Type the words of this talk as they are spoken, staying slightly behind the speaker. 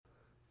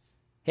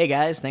Hey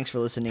guys, thanks for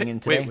listening in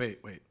today.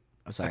 Wait.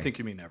 I'm sorry. I think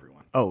you mean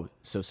everyone. Oh,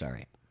 so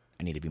sorry.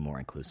 I need to be more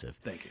inclusive.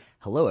 Thank you.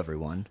 Hello,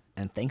 everyone,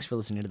 and thanks for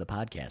listening to the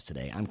podcast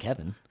today. I'm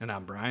Kevin, And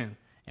I'm Brian.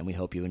 and we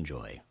hope you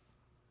enjoy.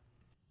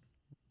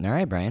 All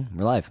right, Brian,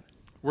 we're live.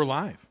 We're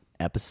live.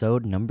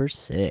 Episode number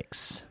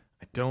 6.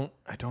 I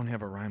don't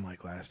have a rhyme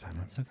like last time.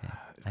 That's okay.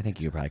 I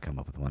think you could probably come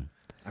up with one.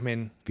 I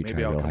mean, If you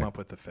maybe try I'll real come hard. up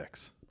with the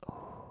fix.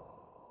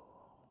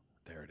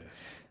 There it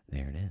is.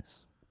 There it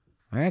is.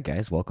 All right,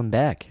 guys, welcome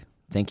back.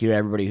 Thank you to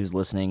everybody who's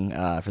listening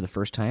for the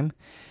first time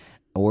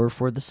or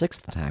for the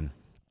 6th time.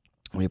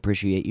 We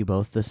appreciate you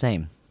both the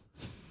same.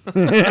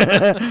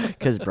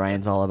 Because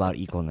Brian's all about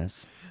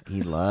equalness.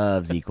 He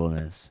loves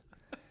equalness.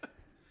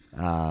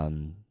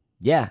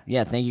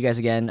 Yeah, thank you guys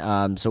again.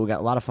 So we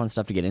got a lot of fun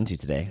stuff to get into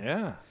today.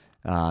 Yeah.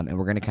 And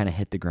we're going to kind of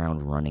hit the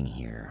ground running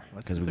here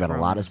because we've got a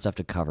lot of stuff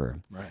to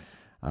cover.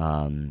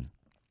 Right.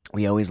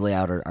 We always lay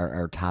out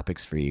our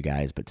topics for you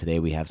guys, but today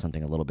we have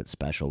something a little bit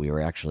special.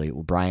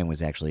 Brian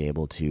was actually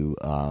able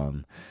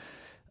to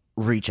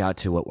reach out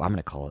to what I'm going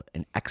to call it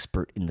an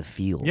expert in the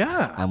field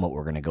on what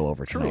we're going to go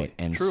over tonight.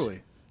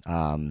 Truly.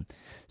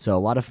 So a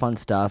lot of fun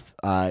stuff.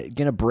 Going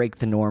to break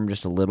the norm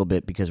just a little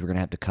bit because we're going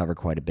to have to cover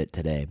quite a bit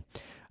today.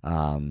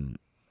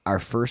 Our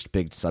first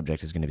big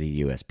subject is going to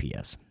be the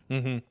USPS.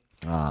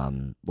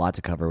 Mm-hmm. Lot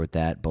to cover with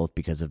that, both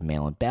because of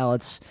mail-in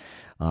ballots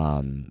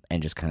and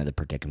just kind of the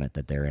predicament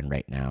that they're in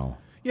right now.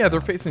 Yeah, they're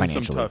facing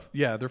financially.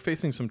 they're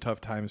facing some tough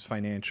times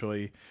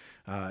financially,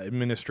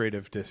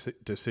 administrative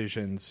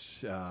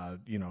decisions,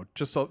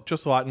 just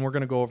a lot, and we're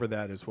going to go over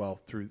that as well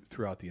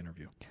throughout the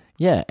interview.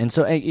 Yeah, and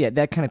so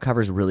that kind of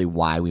covers really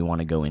why we want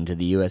to go into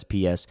the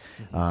USPS.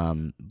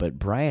 But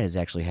Brian has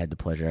actually had the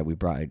pleasure.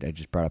 I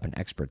just brought up an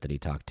expert that he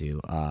talked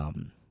to.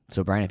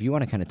 So Brian, if you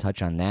want to kind of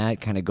touch on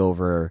that, kind of go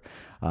over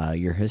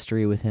your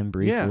history with him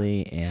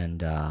briefly,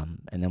 and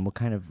then we'll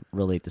kind of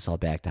relate this all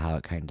back to how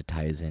it kind of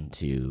ties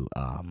into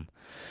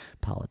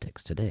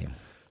politics today.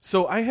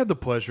 So I had the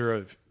pleasure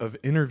of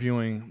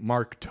interviewing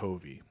Mark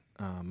Tovey.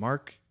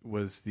 Mark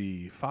was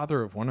the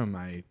father of one of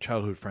my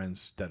childhood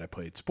friends that I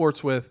played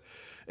sports with,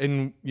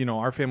 and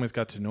our families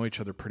got to know each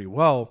other pretty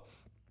well.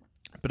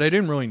 But I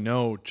didn't really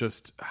know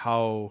just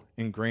how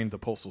ingrained the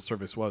Postal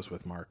Service was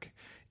with Mark.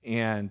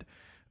 And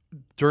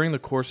during the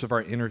course of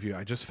our interview,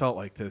 I just felt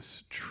like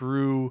this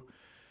true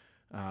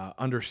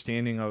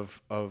understanding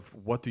of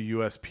what the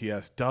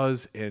USPS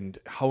does and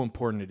how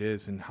important it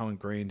is and how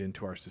ingrained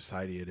into our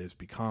society it has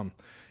become.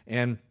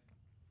 And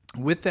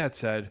with that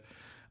said,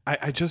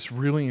 I just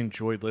really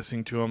enjoyed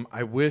listening to him.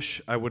 I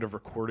wish I would have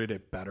recorded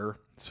it better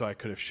so I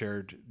could have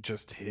shared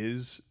just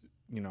his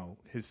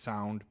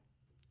sound,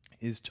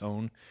 his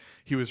tone.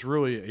 He was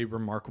really a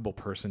remarkable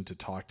person to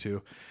talk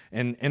to.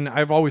 And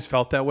I've always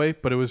felt that way,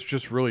 but it was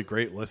just really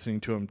great listening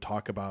to him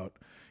talk about,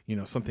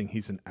 something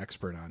he's an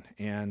expert on.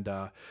 And,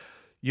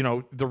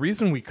 the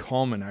reason we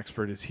call him an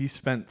expert is he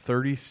spent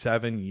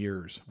 37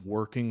 years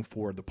working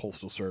for the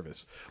Postal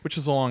Service, which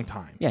is a long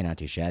time. Yeah, not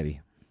too shabby.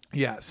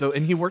 Yeah. So,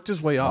 and he worked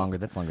his way up.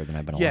 That's longer than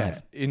I've been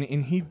alive. Yeah.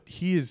 And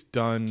he has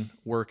done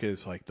work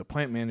as like the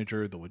plant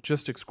manager, the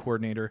logistics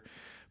coordinator,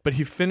 but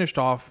he finished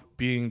off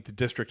being the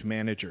district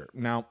manager.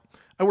 Now,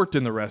 I worked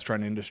in the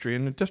restaurant industry,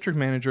 and the district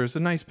manager is a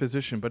nice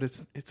position, but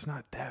it's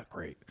not that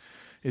great.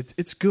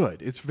 It's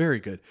good. It's very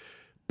good.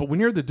 But when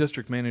you're the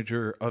district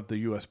manager of the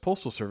U.S.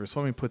 Postal Service,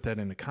 let me put that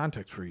into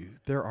context for you.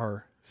 There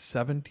are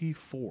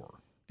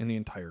 74 in the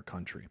entire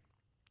country.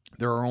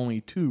 There are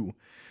only 2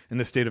 in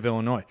the state of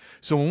Illinois.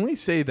 So when we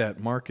say that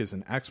Mark is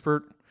an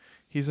expert,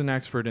 he's an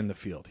expert in the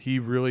field. He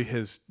really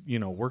has,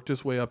 worked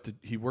his way up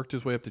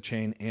the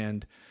chain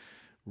and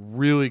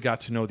really got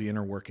to know the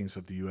inner workings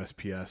of the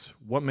USPS,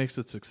 what makes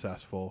it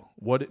successful,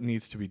 what it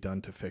needs to be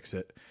done to fix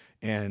it,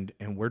 and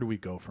where do we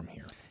go from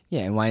here?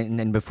 Yeah, and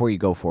then before you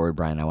go forward,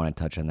 Brian, I want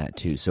to touch on that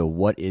too. So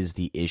what is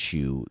the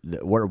issue?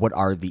 What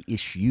are the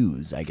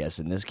issues, I guess,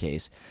 in this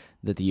case,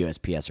 that the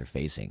USPS are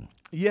facing?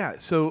 Yeah,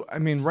 so,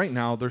 right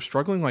now they're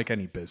struggling like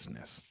any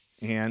business.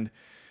 And,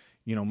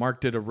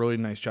 Mark did a really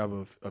nice job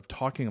of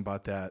talking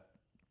about that.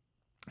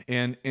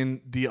 And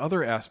the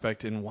other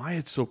aspect and why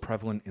it's so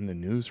prevalent in the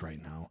news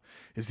right now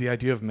is the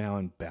idea of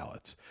mail-in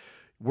ballots.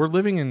 We're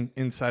living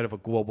inside of a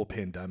global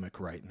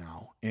pandemic right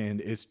now, and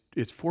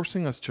it's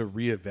forcing us to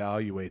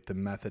reevaluate the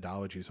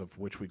methodologies of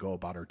which we go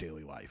about our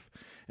daily life.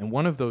 And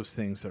one of those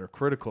things that are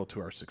critical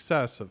to our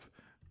success of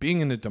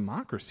being in a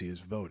democracy is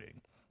voting.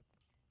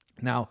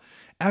 Now,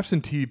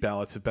 absentee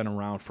ballots have been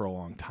around for a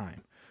long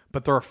time,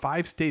 but there are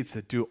 5 states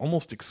that do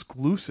almost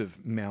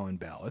exclusive mail-in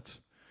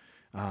ballots.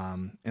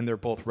 And they're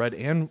both red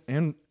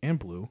and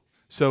blue.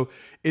 So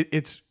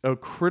it's a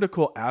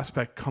critical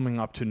aspect coming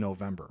up to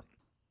November.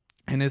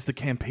 And as the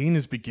campaign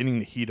is beginning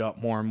to heat up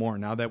more and more,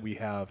 now that we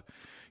have,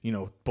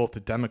 both the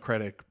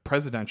Democratic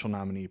presidential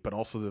nominee, but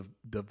also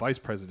the vice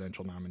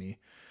presidential nominee,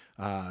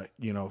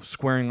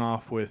 squaring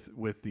off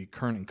with the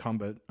current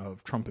incumbent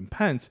of Trump and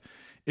Pence,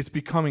 it's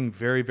becoming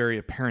very, very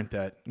apparent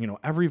that,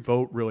 every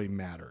vote really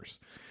matters.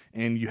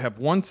 And you have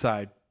one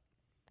side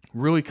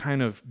really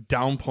kind of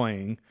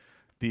downplaying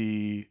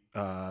the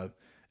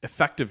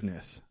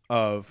effectiveness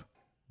of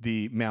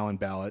the mail-in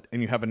ballot,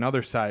 and you have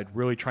another side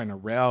really trying to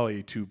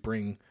rally to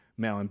bring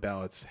mail-in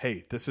ballots.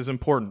 Hey, this is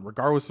important,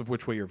 regardless of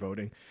which way you're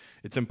voting.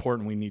 It's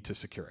important. We need to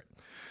secure it.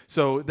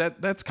 So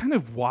that's kind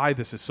of why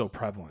this is so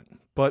prevalent.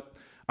 But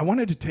I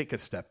wanted to take a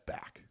step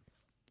back.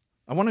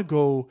 I want to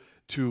go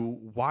to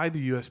why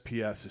the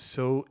USPS is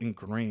so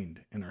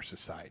ingrained in our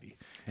society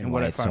and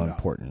what I found out.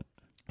 Important.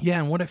 Yeah,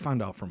 and what I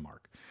found out from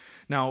Mark.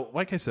 Now,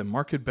 like I said,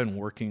 Mark had been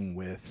working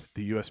with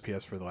the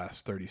USPS for the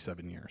last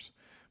 37 years.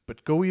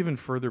 But go even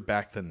further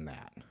back than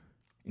that.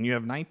 And you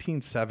have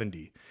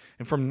 1970.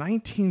 And from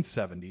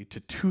 1970 to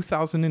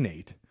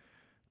 2008,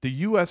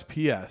 the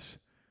USPS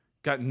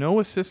got no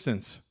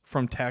assistance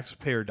from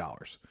taxpayer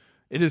dollars.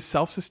 It is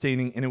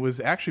self-sustaining, and it was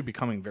actually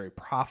becoming very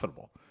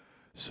profitable.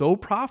 So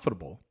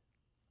profitable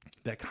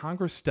that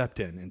Congress stepped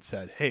in and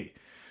said, hey,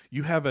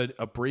 you have a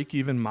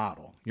break-even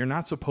model. You're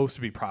not supposed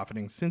to be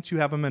profiting since you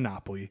have a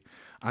monopoly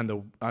on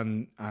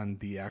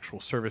the actual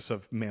service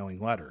of mailing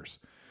letters.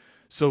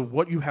 So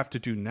what you have to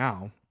do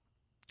now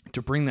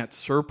to bring that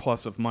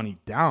surplus of money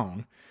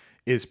down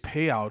is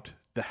pay out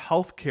the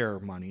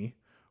healthcare money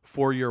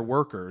for your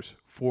workers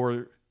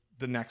for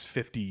the next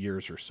 50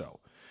 years or so.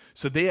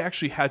 So they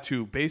actually had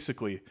to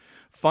basically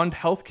fund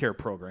healthcare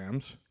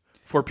programs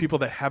for people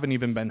that haven't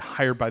even been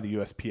hired by the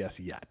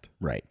USPS yet.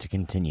 Right, to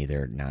continue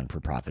their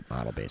non-for-profit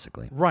model,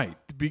 basically. Right,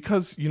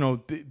 because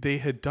they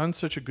had done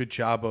such a good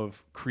job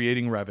of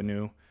creating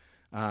revenue.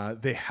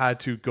 They had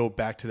to go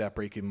back to that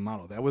break-even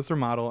model. That was their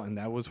model, and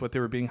that was what they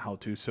were being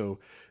held to. So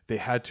they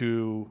had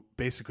to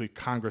basically,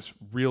 Congress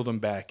reeled them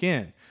back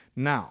in.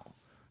 Now,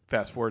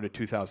 fast forward to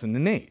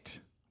 2008,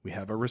 we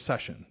have a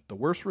recession, the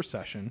worst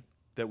recession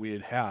that we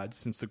had had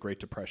since the Great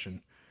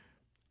Depression.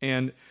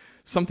 And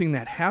something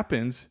that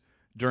happens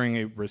during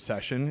a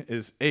recession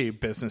is,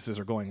 businesses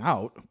are going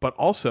out, but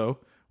also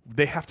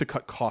they have to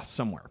cut costs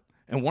somewhere.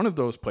 And one of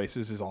those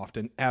places is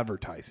often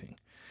advertising.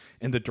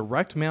 And the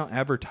direct mail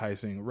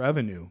advertising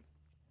revenue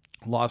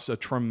lost a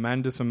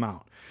tremendous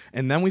amount.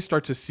 And then we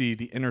start to see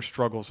the inner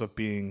struggles of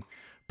being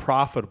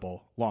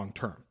profitable long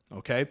term.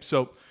 Okay?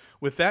 So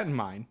with that in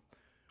mind,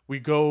 we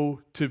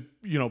go to,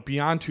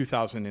 beyond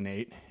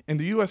 2008, and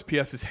the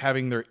USPS is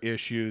having their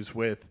issues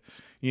with,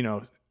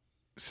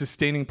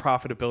 sustaining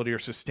profitability or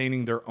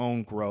sustaining their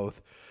own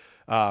growth.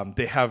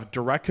 They have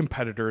direct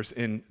competitors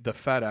in the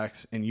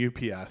FedEx and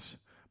UPS,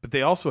 but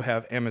they also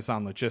have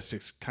Amazon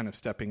Logistics kind of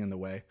stepping in the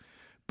way.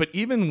 But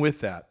even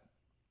with that,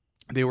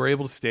 they were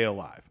able to stay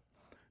alive.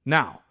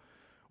 Now,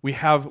 we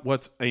have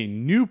what's a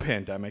new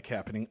pandemic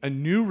happening, a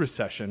new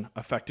recession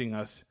affecting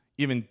us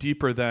even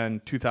deeper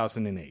than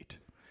 2008.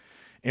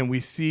 And we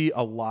see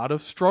a lot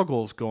of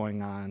struggles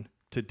going on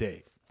to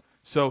date.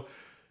 So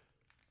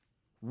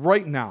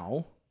right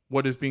now,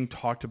 what is being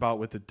talked about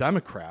with the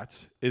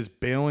Democrats is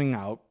bailing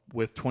out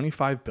with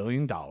 $25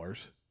 billion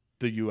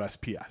the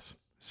USPS.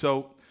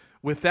 So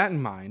with that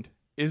in mind,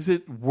 is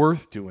it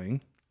worth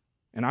doing?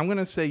 And I'm going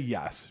to say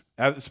yes,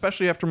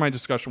 especially after my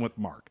discussion with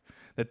Mark,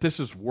 that this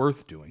is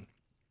worth doing.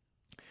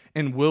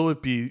 And will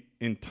it be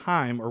in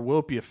time, or will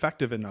it be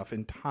effective enough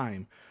in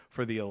time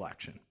for the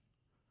election?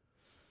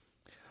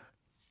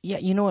 Yeah,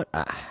 you know what?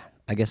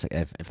 I guess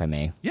if I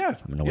may, I'm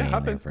going to weigh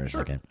in there for a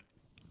second.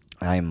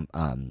 I'm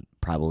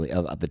probably,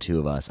 of the two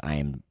of us, I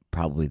am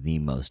probably the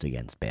most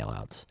against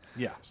bailouts.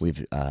 Yes.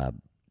 We've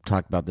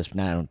talked about this, but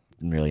I don't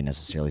really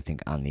necessarily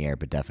think on the air,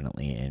 but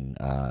definitely in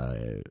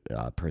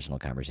personal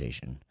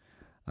conversation.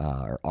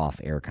 Or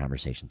off-air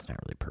conversation. It's not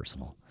really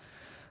personal.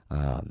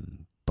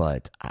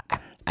 But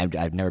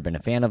I've never been a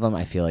fan of them.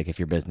 I feel like if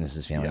your business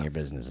is failing, your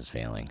business is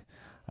failing.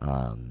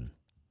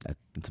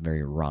 It's a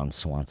very Ron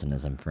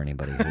Swansonism for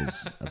anybody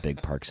who's a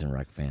big Parks and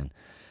Rec fan,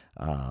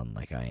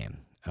 like I am.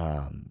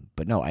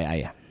 But no,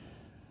 I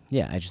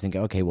just think,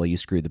 okay, well, you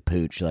screwed the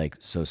pooch. Like,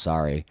 so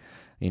sorry.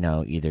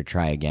 Either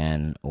try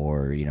again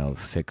or,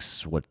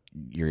 fix what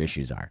your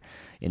issues are.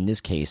 In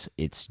this case,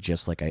 it's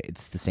just like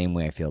it's the same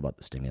way I feel about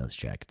the stimulus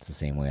check. It's the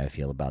same way I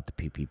feel about the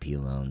PPP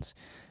loans.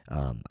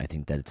 I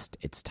think that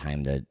it's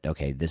time that,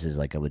 okay, this is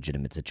like a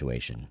legitimate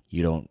situation.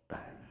 You don't,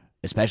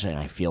 especially, and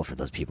I feel for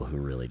those people who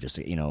really just,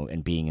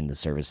 and being in the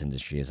service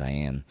industry as I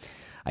am,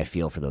 I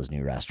feel for those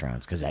new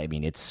restaurants because,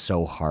 it's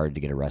so hard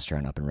to get a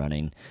restaurant up and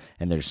running,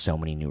 and there's so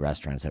many new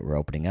restaurants that were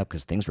opening up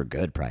because things were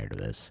good prior to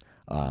this.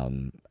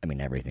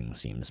 Everything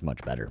seems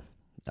much better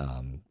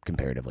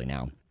comparatively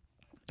now.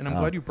 And I'm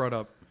glad you brought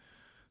up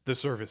the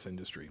service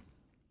industry,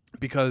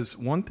 because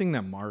one thing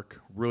that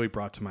Mark really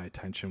brought to my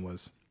attention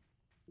was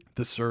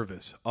the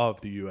service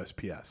of the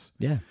USPS.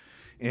 Yeah.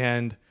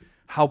 And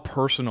how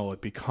personal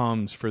it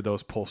becomes for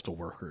those postal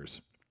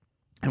workers.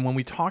 And when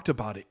we talked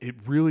about it,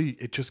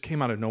 it just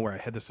came out of nowhere. I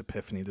had this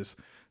epiphany,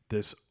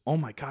 this, oh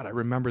my God, I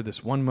remember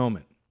this one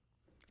moment.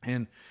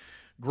 And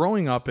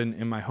growing up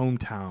in my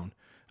hometown,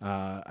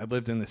 I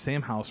lived in the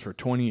same house for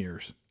 20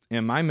 years,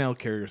 and my mail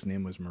carrier's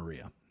name was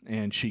Maria.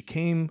 And she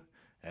came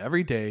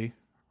every day,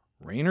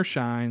 rain or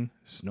shine,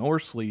 snow or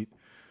sleet.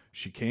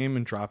 She came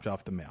and dropped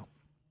off the mail.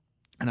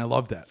 And I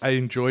loved that. I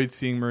enjoyed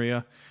seeing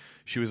Maria.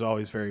 She was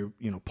always very,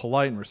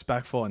 polite and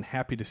respectful and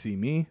happy to see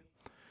me.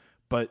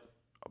 But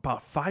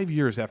about 5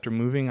 years after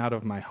moving out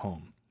of my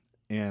home,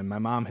 and my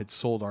mom had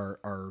sold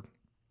our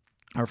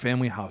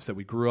family house that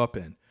we grew up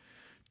in.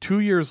 2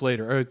 years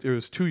later, or it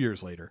was 2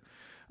 years later,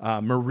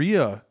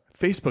 Maria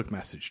Facebook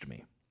messaged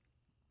me,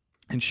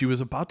 and she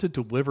was about to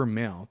deliver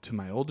mail to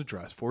my old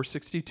address,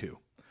 462.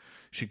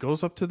 She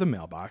goes up to the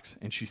mailbox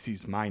and she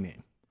sees my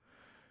name.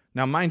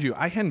 Now, mind you,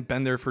 I hadn't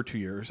been there for 2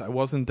 years. I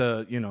wasn't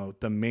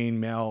the main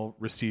mail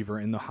receiver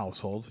in the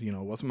household. It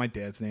wasn't my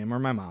dad's name or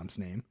my mom's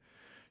name.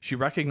 She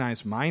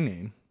recognized my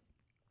name.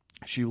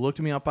 She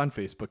looked me up on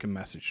Facebook and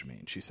messaged me.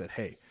 And she said,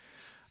 hey,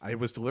 I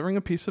was delivering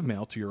a piece of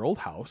mail to your old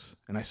house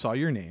and I saw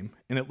your name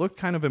and it looked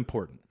kind of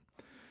important.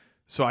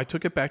 So I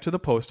took it back to the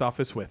post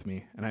office with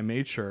me and I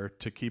made sure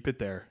to keep it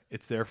there.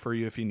 It's there for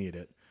you if you need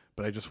it.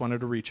 But I just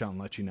wanted to reach out and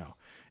let you know.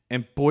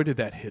 And boy, did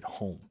that hit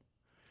home.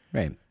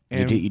 Right.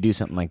 And you do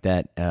something like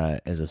that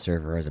as a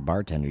server, as a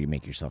bartender, you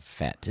make yourself a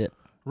fat tip.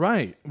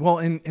 Right. Well,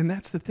 and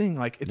that's the thing.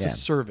 Like, it's a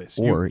service.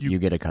 Or you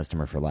get a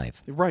customer for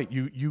life. Right.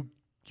 You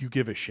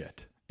give a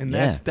shit. And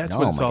that's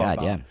what it's all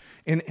about. Yeah.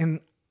 And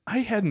I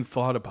hadn't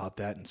thought about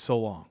that in so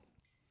long.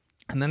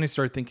 And then I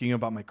started thinking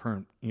about my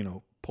current,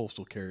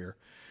 postal carrier.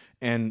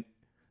 And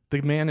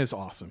the man is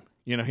awesome.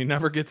 He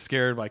never gets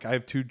scared. Like, I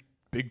have 2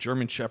 big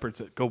German shepherds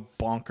that go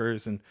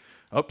bonkers and,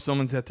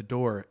 someone's at the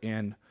door.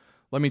 And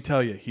let me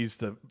tell you, he's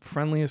the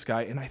friendliest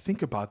guy. And I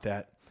think about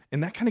that.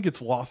 And that kind of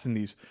gets lost in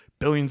these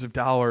billions of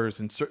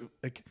dollars. And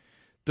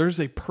there's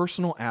a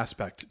personal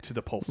aspect to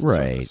the postal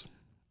service.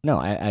 No,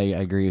 I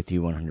agree with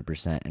you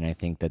 100%. And I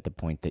think that the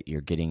point that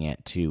you're getting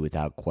at, too,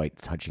 without quite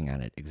touching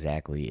on it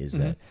exactly, is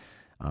that,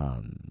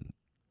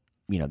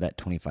 that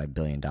 $25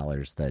 billion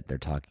that they're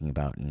talking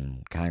about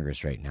in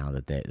Congress right now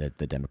that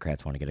the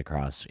Democrats want to get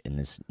across in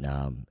this,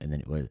 and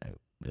then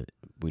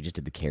we just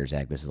did the CARES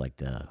Act. This is like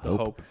the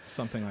Hope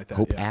something like that.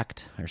 Hope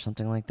Act or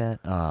something like that.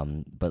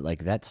 But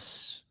like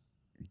that's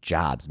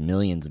jobs,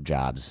 millions of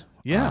jobs.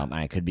 Yeah. And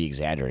I could be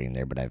exaggerating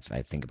there, but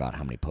I think about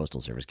how many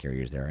postal service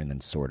carriers there are, and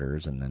then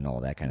sorters, and then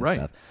all that kind of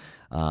stuff.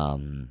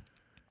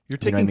 You're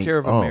taking care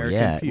of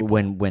American people.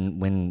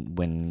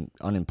 When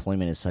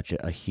unemployment is such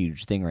a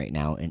huge thing right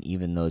now, and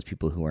even those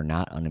people who are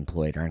not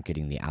unemployed aren't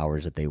getting the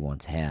hours that they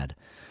once had.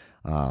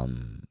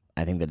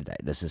 I think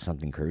that this is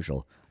something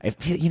crucial. I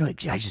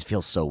just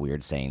feel so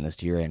weird saying this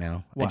to you right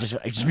now. I just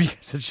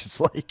because it's just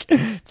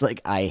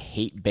like I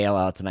hate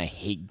bailouts and I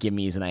hate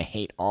gimmies and I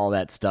hate all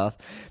that stuff.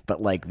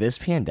 But like this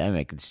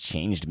pandemic, it's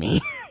changed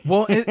me.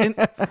 Well, and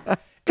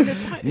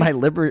my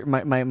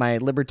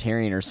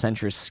libertarian or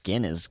centrist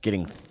skin is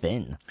getting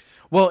thin.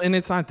 Well, and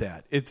it's not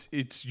that.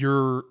 It's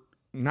you're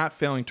not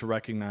failing to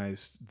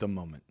recognize the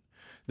moment.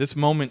 This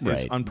moment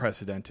is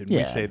unprecedented.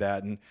 We say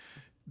that, and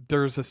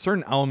there's a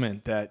certain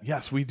element that,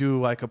 yes, we do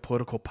like a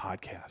political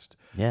podcast.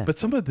 Yeah. But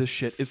some of this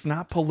shit is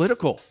not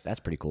political. That's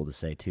pretty cool to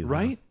say too.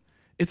 Right?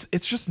 Huh?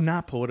 It's just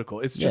not political.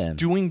 It's just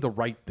doing the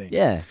right thing.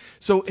 Yeah.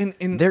 So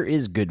in there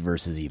is good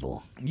versus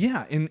evil.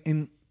 Yeah.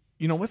 And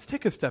let's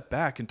take a step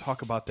back and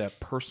talk about that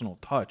personal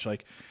touch.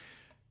 Like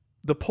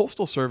the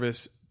Postal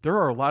Service, there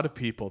are a lot of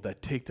people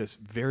that take this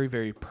very,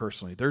 very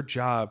personally. Their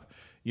job,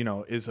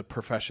 is a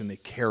profession. They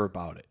care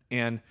about it.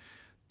 And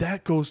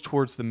that goes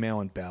towards the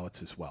mail-in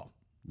ballots as well.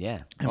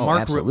 Yeah. And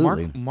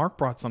absolutely. Mark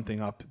brought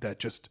something up that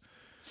just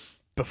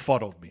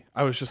befuddled me.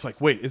 I was just like,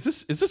 wait, is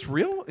this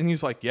real? And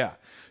he's like, yeah.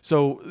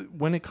 So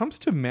when it comes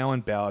to mail-in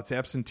ballots,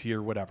 absentee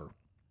or whatever,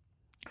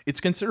 it's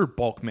considered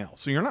bulk mail.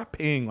 So you're not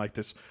paying like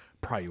this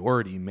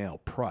priority mail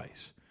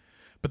price.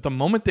 But the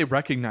moment they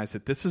recognize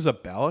that this is a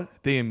ballot,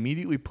 they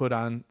immediately put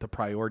on the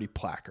priority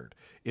placard.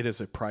 It is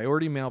a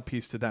priority mail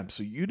piece to them.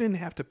 So you didn't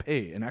have to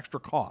pay an extra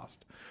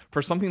cost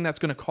for something that's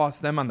going to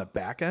cost them on the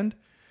back end.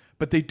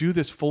 But they do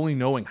this fully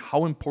knowing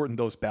how important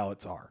those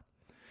ballots are.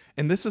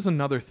 And this is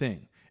another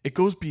thing. It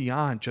goes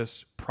beyond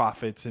just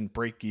profits and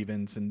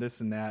break-evens and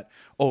this and that.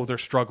 Oh, they're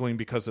struggling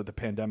because of the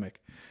pandemic.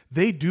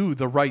 They do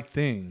the right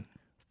thing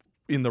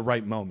in the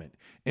right moment.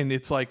 And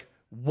it's like,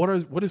 what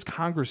is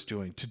Congress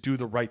doing to do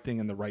the right thing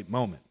in the right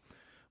moment?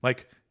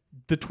 Like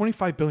the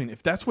 $25 billion,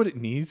 if that's what it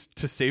needs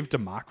to save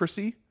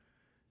democracy,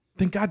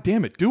 then God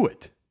damn it, do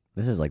it.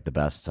 This is like the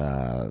best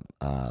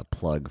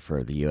plug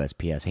for the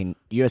USPS. Hey,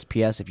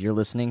 USPS, if you're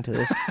listening to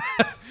this.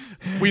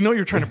 We know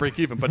you're trying to break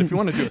even, but if you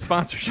want to do a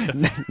sponsorship.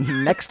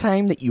 Next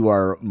time that you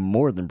are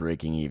more than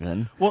breaking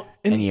even,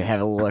 and you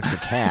have a little extra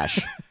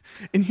cash.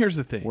 And here's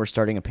the thing. We're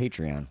starting a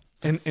Patreon.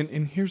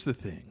 And here's the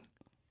thing.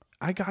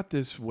 I got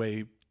this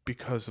way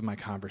because of my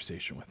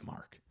conversation with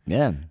Mark.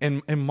 Yeah.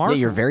 And Mark. Yeah,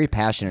 you're very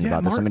passionate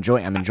about this. I'm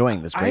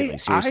enjoying this greatly,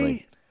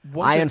 seriously.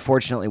 I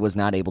unfortunately was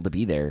not able to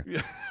be there.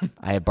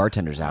 I had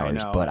bartender's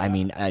hours, but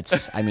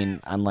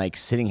I'm like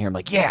sitting here. I'm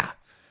like, yeah.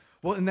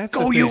 Well, and that's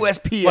go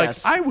USPS. Like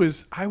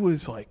I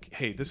was like,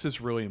 hey, this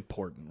is really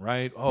important,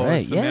 right? Oh, right,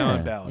 it's the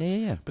mail-in ballots.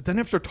 Yeah. But then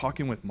after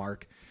talking with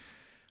Mark,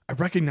 I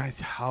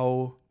recognized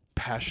how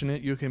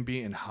passionate you can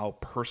be and how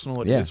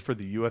personal it is for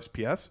the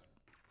USPS.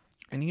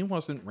 And he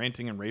wasn't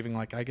ranting and raving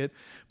like I get,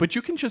 but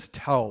you can just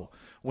tell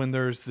when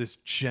there's this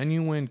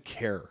genuine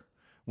care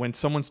when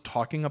someone's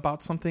talking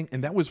about something,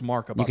 and that was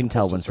Mark about. You can the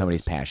tell Postal when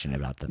somebody's Service. passionate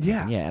about them.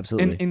 Yeah, yeah,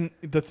 absolutely. And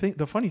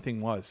the funny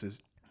thing is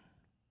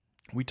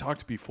we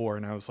talked before,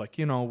 and I was like,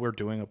 we're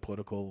doing a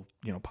political,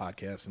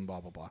 podcast and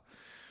blah blah blah,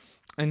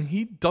 and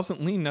he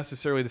doesn't lean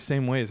necessarily the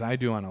same way as I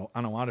do on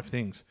a lot of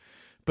things,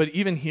 but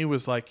even he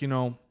was like,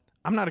 I'm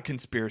not a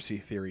conspiracy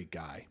theory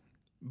guy,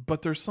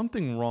 but there's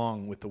something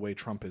wrong with the way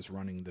Trump is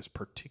running this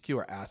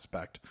particular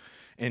aspect,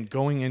 and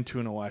going into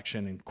an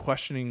election and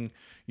questioning,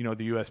 the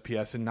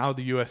USPS, and now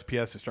the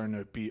USPS is starting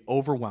to be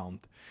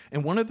overwhelmed.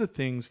 And one of the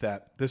things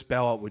that this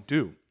ballot would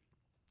do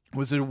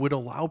was it would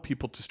allow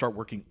people to start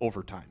working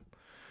overtime.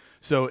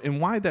 So, and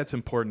why that's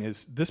important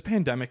is this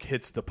pandemic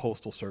hits the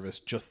Postal Service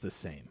just the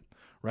same,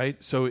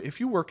 right? So if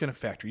you work in a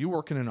factory, you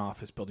work in an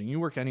office building, you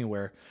work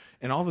anywhere,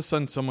 and all of a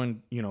sudden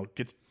someone,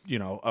 gets,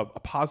 a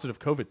positive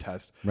COVID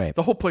test, right,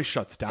 the whole place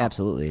shuts down.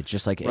 Absolutely. It's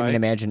just like, Right? I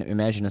mean,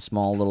 imagine a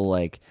small little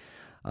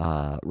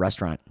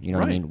restaurant, what I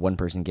Right. mean? One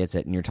person gets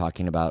it and you're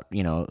talking about,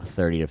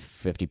 30 to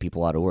 50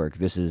 people out of work.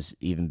 This is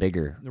even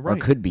bigger, or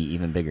Right. could be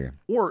even bigger.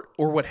 Or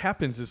what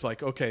happens is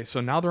like, okay, so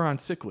now they're on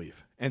sick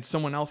leave and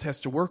someone else has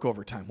to work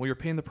overtime. Well, you're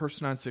paying the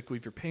person on sick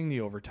leave, you're paying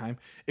the overtime.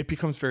 It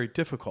becomes very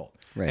difficult.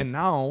 Right. And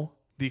now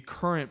the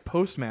current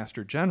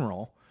Postmaster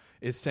General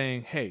is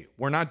saying, hey,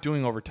 we're not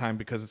doing overtime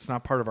because it's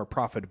not part of our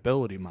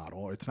profitability model,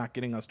 or it's not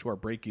getting us to our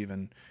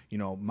break-even,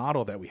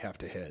 model that we have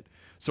to hit.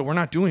 So we're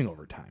not doing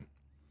overtime.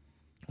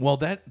 Well,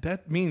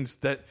 that means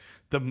that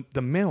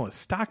the mail is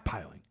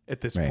stockpiling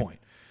at this Right. point.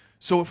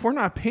 So if we're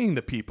not paying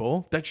the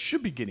people that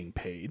should be getting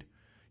paid,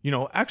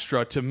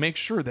 extra to make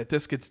sure that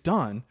this gets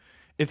done,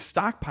 it's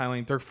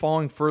stockpiling. They're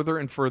falling further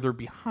and further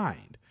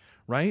behind,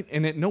 right?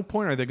 And at no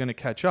point are they going to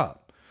catch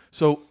up.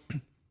 So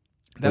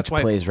that's Which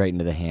why plays right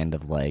into the hand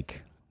of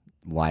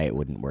why it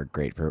wouldn't work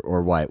great for,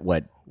 or what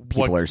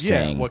people are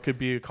saying. what could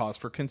be a cause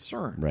for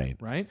concern. Right.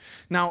 Right.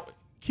 Now,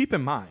 keep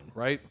in mind,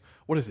 right?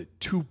 What is it?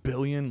 2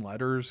 billion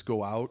letters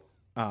go out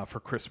for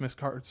Christmas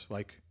cards,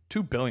 like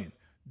 2 billion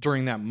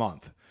during that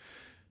month.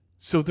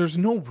 So there's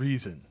no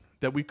reason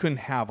that we couldn't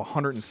have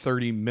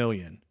 130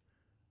 million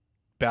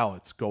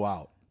ballots go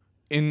out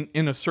in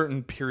a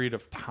certain period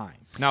of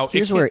time. Now,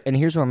 here's where I'm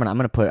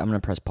gonna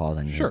press pause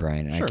on you, Sure,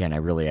 Brian. And sure. again, I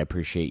really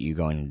appreciate you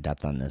going in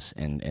depth on this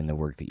and the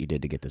work that you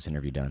did to get this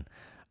interview done.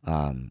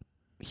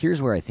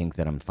 Here's where I think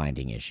that I'm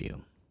finding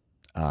issue.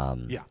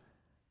 Yeah.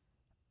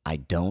 I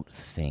don't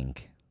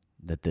think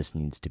that this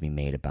needs to be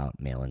made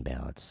about mail-in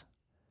ballots.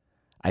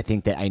 I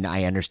think that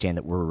I understand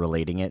that we're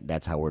relating it.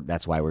 That's why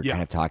we're Yeah.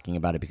 kind of talking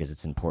about it, because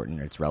it's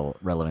important or it's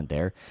relevant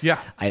there.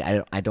 Yeah.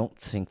 I don't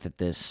think that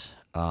this,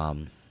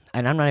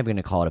 and I'm not even going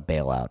to call it a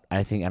bailout.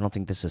 I don't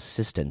think this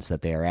assistance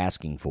that they are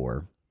asking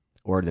for,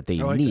 or that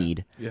they I like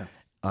need. that.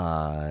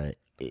 Yeah.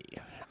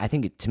 I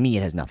think to me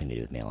it has nothing to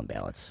do with mail-in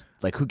ballots.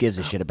 Like, who gives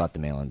a shit about the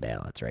mail-in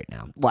ballots right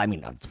now? Well, I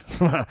mean,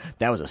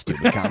 that was a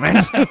stupid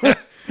comment.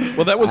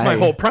 Well, that was my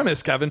whole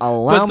premise, Kevin.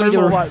 Allow But me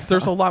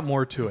there's a lot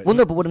more to it. Well,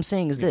 no, but what I'm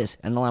saying is this,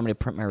 and allow me to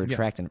print my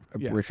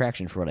Yeah.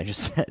 retraction for what I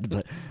just said.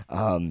 But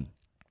I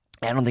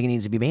don't think it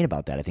needs to be made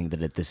about that. I think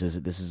that this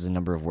is a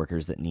number of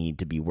workers that need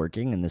to be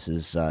working, and this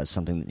is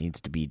something that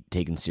needs to be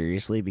taken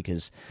seriously,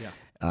 because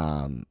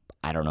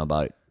I don't know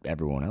about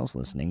everyone else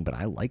listening, but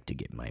I like to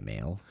get my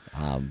mail,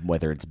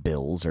 whether it's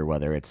bills or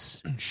whether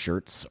it's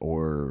shirts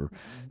or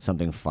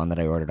something fun that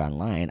I ordered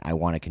online. I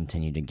want to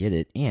continue to get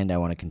it, and I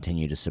want to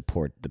continue to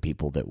support the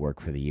people that work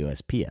for the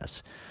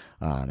USPS.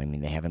 I mean,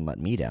 they haven't let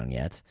me down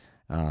yet.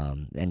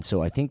 And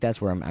so I think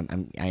that's where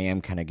I am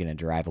kind of going to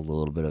drive a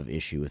little bit of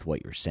issue with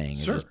what you're saying,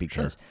 Sure, just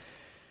because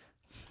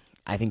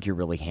I think you're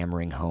really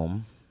hammering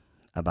home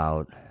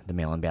about the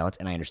mail-in ballots,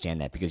 and I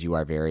understand that because you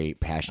are very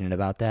passionate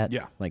about that.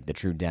 Yeah. Like the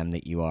true Dem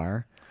that you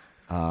are.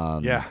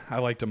 Yeah, I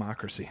like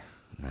democracy.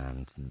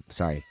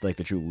 Sorry, like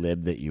the true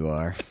lib that you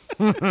are.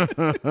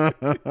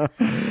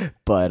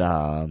 But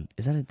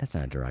that's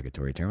not a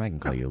derogatory term. I can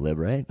call you a lib,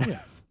 right? Yeah.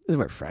 This is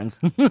we're friends.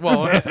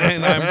 Well,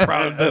 and I'm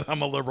proud that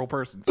I'm a liberal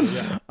person. So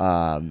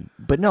yeah.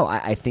 But no,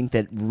 I think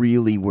that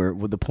really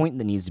the point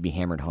that needs to be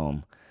hammered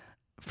home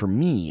for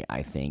me,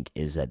 I think,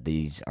 is that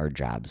these are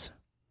jobs.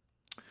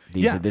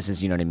 This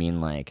is, you know what I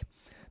mean? Like,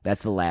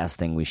 that's the last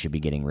thing we should be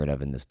getting rid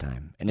of in this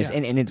time. And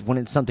it's when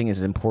it's something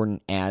as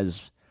important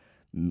as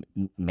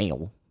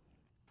mail,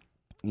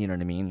 you know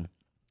what I mean?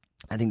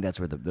 I think that's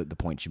where the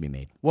point should be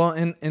made. Well,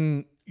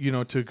 and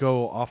to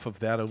go off of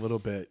that a little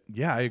bit,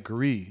 yeah, I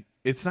agree.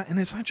 It's not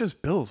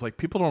just bills. Like,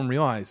 people don't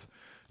realize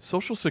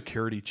Social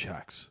Security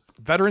checks,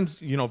 veterans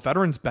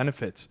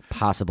benefits,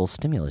 Possible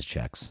stimulus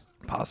checks.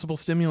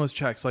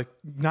 Like,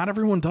 not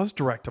everyone does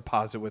direct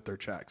deposit with their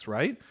checks,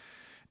 right?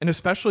 And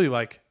especially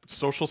like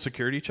Social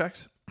Security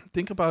checks.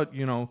 Think about,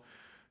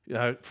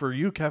 for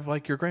you, Kev,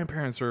 like your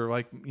grandparents, or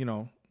like,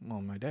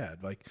 my dad,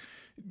 like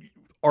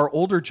our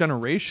older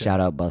generation. Shout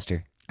out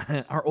Buster.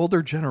 Our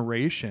older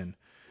generation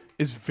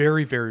is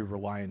very, very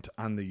reliant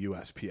on the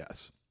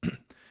USPS.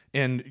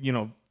 And,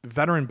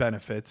 veteran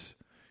benefits,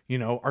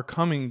 are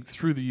coming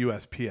through the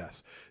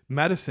USPS.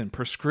 Medicine,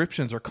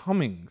 prescriptions are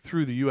coming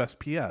through the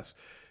USPS.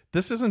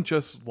 This isn't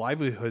just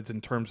livelihoods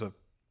in terms of,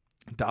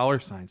 dollar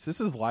signs. This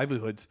is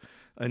livelihoods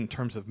in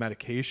terms of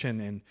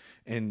medication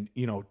and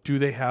do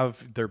they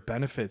have their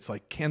benefits?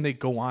 Like, can they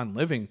go on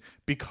living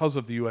because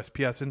of the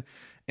USPS?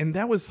 And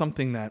that was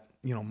something that,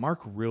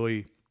 Mark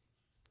really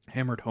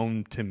hammered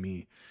home to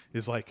me,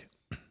 is like,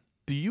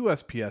 the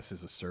USPS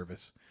is a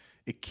service.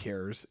 It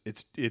cares.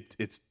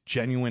 It's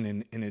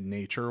genuine in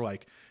nature.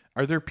 Like,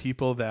 are there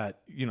people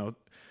that,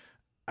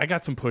 I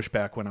got some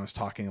pushback when I was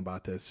talking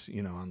about this,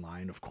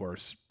 online, of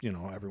course,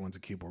 everyone's a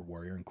keyboard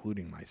warrior,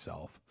 including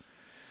myself.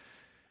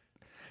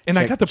 And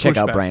I got the pushback. Check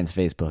out Brian's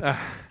Facebook.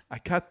 I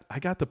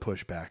got the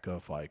pushback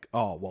of like,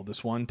 oh, well,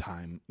 this one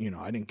time,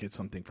 I didn't get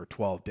something for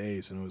 12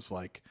 days. And it was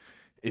like,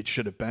 it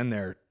should have been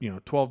there,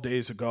 12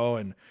 days ago.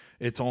 And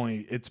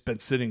it's been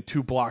sitting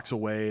 2 blocks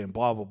away and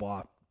blah, blah,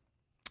 blah.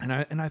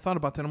 And I thought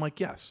about that. I'm like,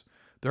 yes,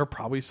 there are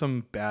probably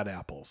some bad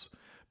apples,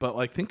 but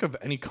like, think of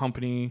any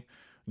company,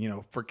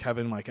 for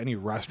Kevin, like any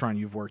restaurant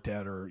you've worked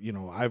at, or,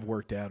 I've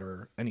worked at,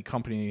 or any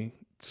company,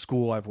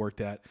 school I've worked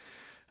at.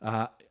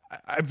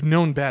 I've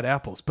known bad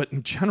apples, but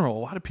in general, a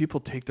lot of people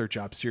take their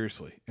job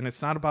seriously, and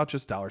it's not about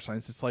just dollar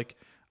signs. It's like,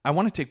 I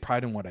want to take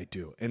pride in what I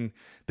do. And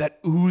that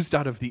oozed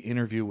out of the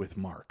interview with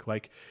Mark.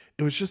 Like,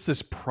 it was just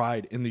this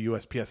pride in the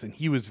USPS, and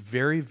he was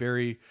very,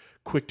 very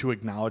quick to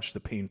acknowledge the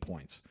pain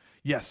points.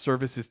 Yes,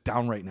 service is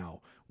down right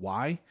now.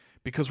 Why?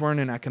 Because we're in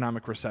an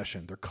economic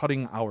recession. They're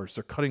cutting hours.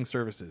 They're cutting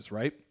services,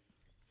 right?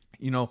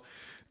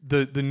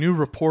 The new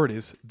report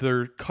is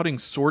they're cutting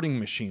sorting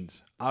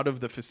machines out of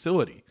the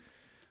facility.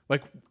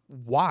 Like,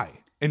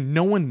 why? And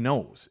no one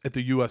knows at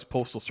the U.S.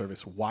 Postal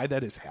Service why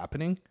that is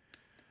happening,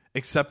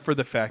 except for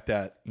the fact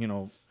that,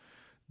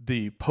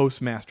 the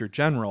Postmaster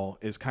General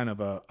is kind of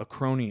a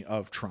crony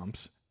of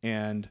Trump's.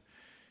 And,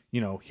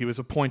 he was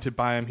appointed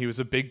by him. He was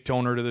a big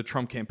donor to the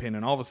Trump campaign.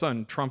 And all of a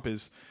sudden, Trump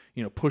is,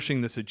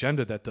 pushing this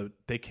agenda that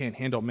they can't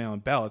handle mail-in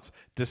ballots,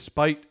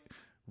 despite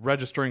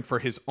registering for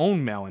his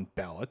own mail-in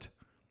ballot.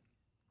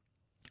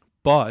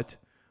 But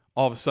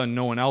all of a sudden,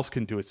 no one else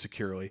can do it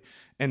securely.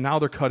 And now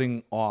they're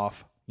cutting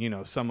off,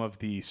 some of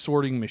the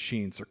sorting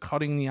machines. They're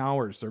cutting the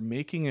hours. They're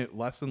making it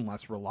less and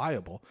less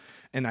reliable.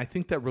 And I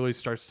think that really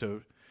starts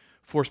to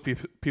force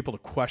people to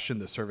question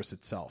the service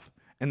itself.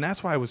 And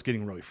that's why I was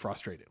getting really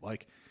frustrated.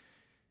 Like,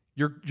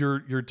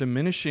 you're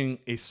diminishing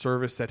a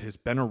service that has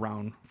been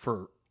around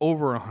for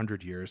over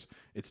 100 years.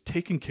 It's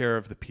taken care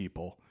of the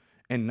people.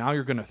 And now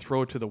you're going to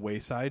throw it to the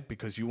wayside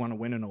because you want to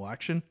win an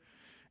election.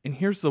 And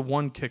here's the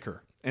one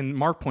kicker. And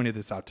Mark pointed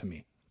this out to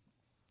me,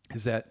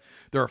 is that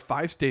there are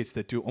 5 states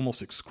that do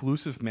almost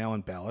exclusive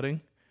mail-in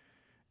balloting,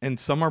 and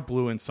some are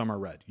blue and some are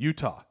red.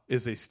 Utah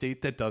is a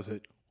state that does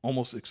it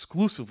almost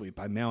exclusively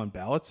by mail-in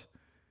ballots,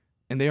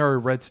 and they are a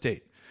red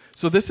state.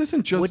 So this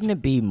isn't just... Wouldn't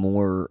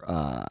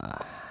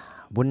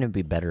it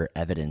be better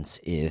evidence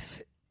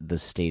if the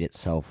state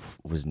itself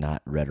was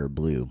not red or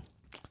blue?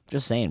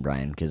 Just saying,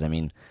 Brian, because,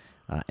 and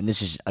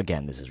this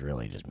is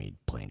really just me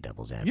playing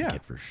devil's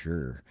advocate for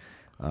sure.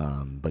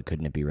 But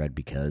couldn't it be red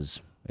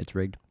because it's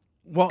rigged?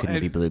 Well, couldn't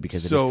it be blue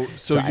because so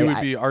you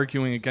would be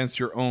arguing against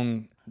your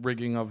own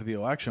rigging of the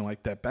election,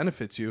 like that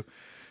benefits you,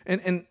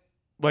 and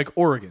like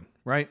Oregon,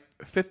 right?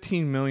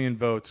 15 million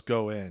votes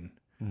go in.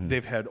 Mm-hmm.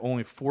 They've had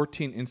only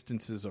 14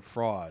 instances of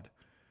fraud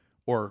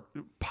or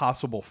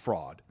possible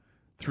fraud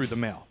through the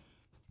mail.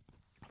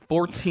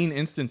 14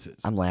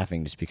 instances. I'm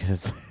laughing just because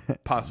it's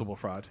possible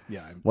fraud.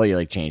 Yeah. Well,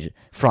 you change it.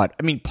 Fraud.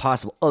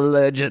 Possible.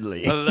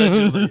 Allegedly.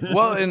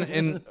 Well,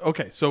 and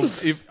okay. So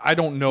if I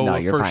don't know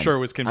for fine. Sure it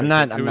was convicted.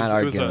 I'm not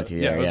arguing with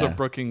you. Yeah, it was a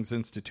Brookings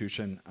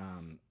Institution,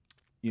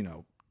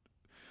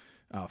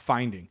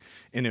 finding,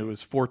 and it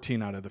was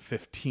 14 out of the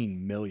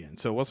 15 million.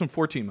 So it wasn't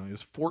 14 million. It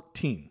was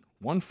 14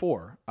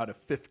 out of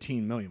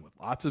 15 million with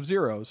lots of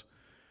zeros.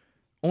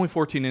 Only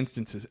 14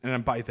 instances,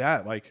 and by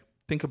that,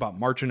 think about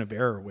margin of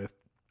error with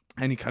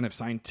any kind of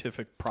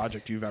scientific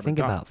project you've ever done. Think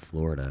about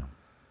Florida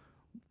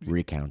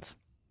recounts.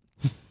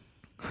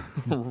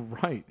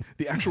 Right.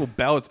 The actual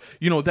ballots.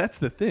 That's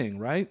the thing,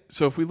 right?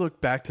 So if we look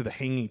back to the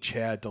hanging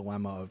Chad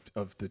dilemma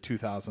of the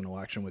 2000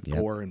 election with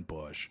Gore and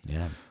Bush,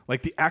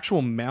 the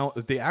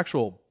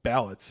actual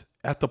ballots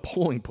at the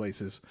polling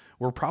places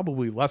were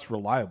probably less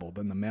reliable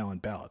than the mail-in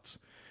ballots.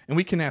 And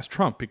we can ask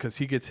Trump because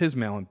he gets his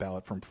mail-in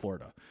ballot from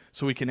Florida.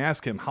 So we can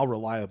ask him how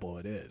reliable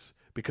it is,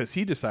 because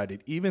he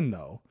decided, even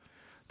though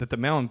that the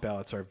mail-in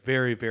ballots are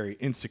very, very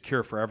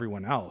insecure for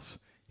everyone else,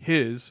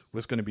 his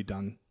was going to be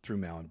done through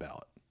mail-in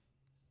ballot.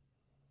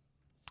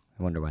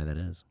 I wonder why that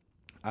is.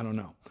 I don't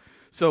know.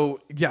 So,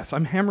 yes,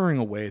 I'm hammering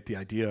away at the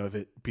idea of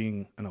it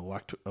being an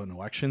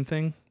election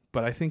thing,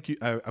 but I think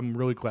I'm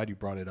really glad you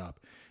brought it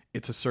up.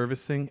 It's a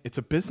service thing. It's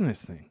a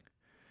business thing.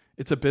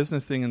 It's a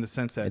business thing in the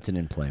sense that... It's an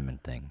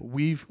employment thing.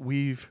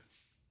 We've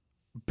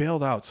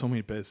bailed out so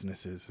many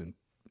businesses, and,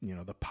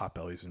 the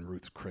Potbellies and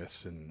Ruth's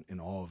Chris and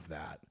all of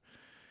that.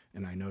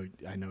 And I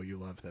know you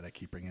love that I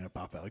keep bringing up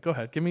Potbelly. Go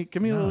ahead, give me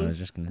a little. I was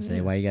just going to say,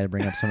 why you got to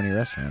bring up so many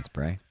restaurants,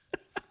 Bry?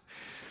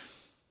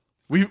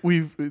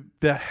 We've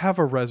that have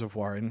a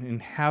reservoir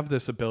and have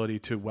this ability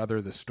to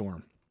weather the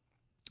storm.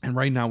 And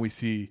right now we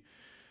see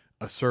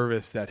a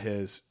service that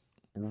has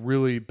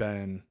really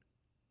been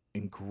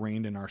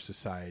ingrained in our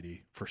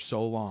society for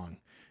so long,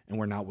 and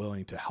we're not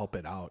willing to help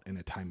it out in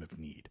a time of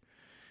need.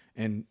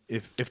 And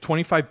if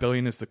 $25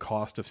 billion is the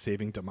cost of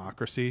saving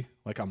democracy,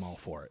 like, I'm all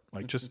for it.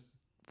 Like, just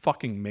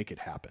fucking make it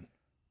happen.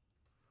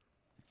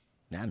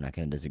 I'm not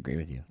going to disagree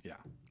with you. Yeah.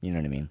 You know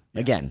what I mean?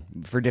 Yeah. Again,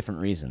 for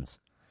different reasons.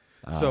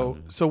 So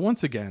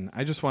once again,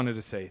 I just wanted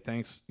to say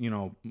thanks,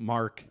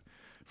 Mark,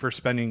 for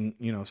spending,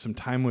 some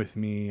time with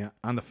me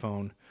on the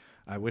phone.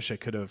 I wish I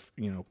could have,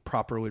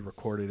 properly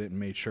recorded it and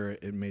made sure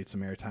it made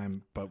some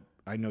airtime. But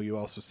I know you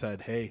also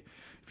said, hey,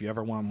 if you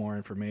ever want more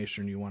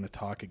information, you want to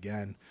talk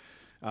again,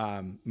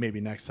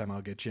 maybe next time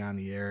I'll get you on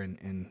the air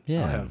and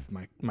I'll have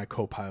my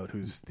co-pilot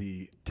who's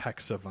the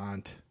tech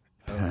savant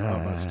of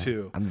us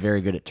too. I'm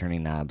very good at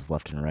turning knobs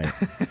left and right.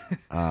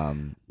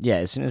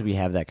 As soon as we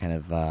have that kind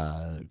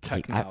of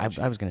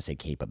technology. I was going to say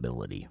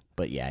capability,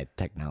 but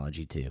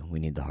technology too. We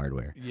need the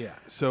hardware. Yeah.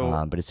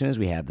 So, but as soon as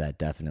we have that,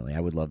 definitely, I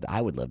would love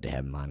to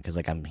have him on, because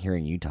like I'm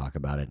hearing you talk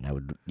about it, and I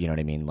would, you know what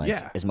I mean? Like,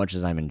 as much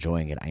as I'm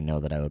enjoying it, I know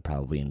that I would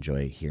probably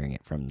enjoy hearing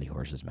it from the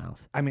horse's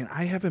mouth. I mean,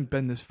 I haven't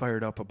been this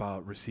fired up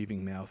about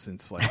receiving mail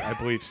since, like, I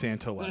believe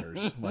Santa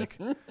letters.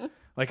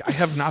 Like I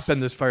have not been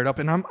this fired up,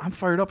 and I'm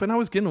fired up, and I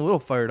was getting a little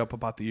fired up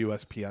about the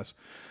USPS.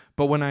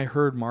 But when I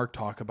heard Mark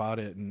talk about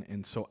it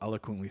and so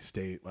eloquently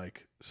state,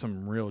 like,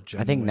 some real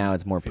genuine, I think now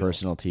it's more feels.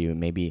 personal to you,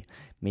 maybe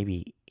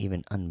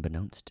even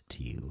unbeknownst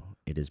to you.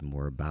 It is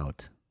more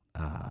about,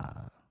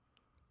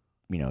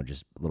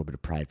 just a little bit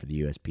of pride for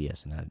the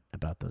USPS and not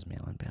about those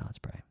mail-in ballots,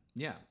 probably.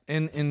 Yeah,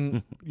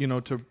 and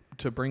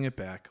to bring it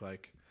back,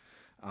 like,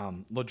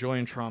 LaJoy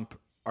and Trump,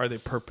 are they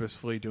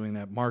purposefully doing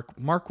that?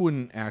 Mark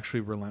wouldn't actually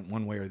relent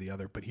one way or the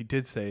other, but he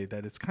did say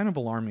that it's kind of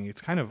alarming. It's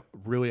kind of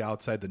really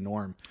outside the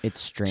norm. It's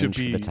strange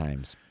for the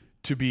times.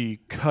 To be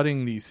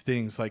cutting these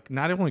things, like,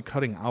 not only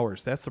cutting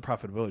hours, that's the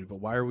profitability, but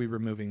why are we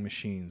removing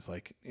machines?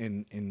 Like,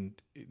 in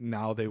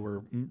now they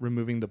were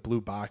removing the blue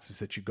boxes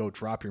that you go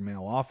drop your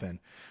mail off in,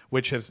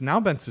 which has now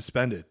been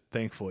suspended,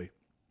 thankfully.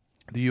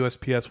 The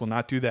USPS will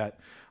not do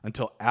that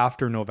until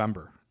after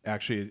November,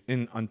 actually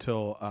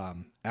until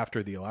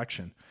after the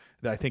election.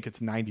 I think it's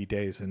 90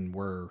 days, and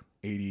we're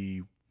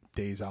 80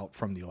 days out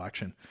from the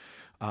election.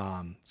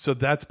 So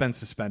that's been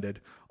suspended.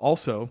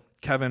 Also,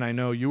 Kevin, I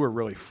know you were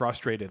really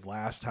frustrated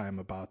last time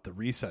about the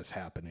recess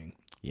happening.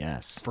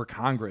 Yes. For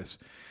Congress.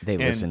 They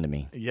listened to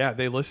me. Yeah,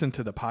 they listened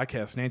to the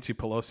podcast. Nancy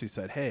Pelosi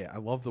said, hey, I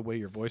love the way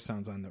your voice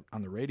sounds on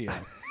the radio.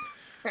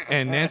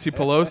 And Nancy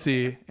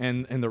Pelosi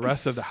and the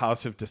rest of the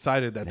House have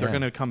decided that they're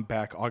going to come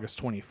back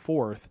August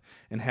 24th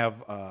and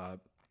have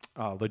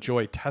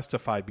LaJoy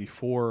testify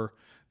before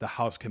the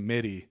House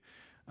committee.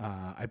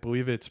 I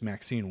believe it's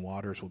Maxine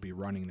Waters will be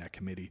running that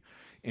committee.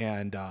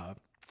 And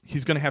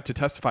he's going to have to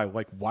testify,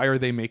 like, why are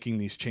they making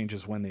these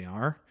changes when they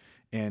are?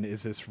 And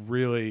is this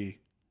really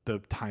the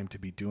time to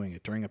be doing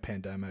it during a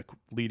pandemic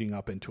leading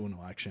up into an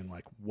election?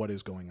 Like, what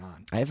is going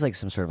on? I have, like,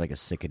 some sort of, like, a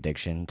sick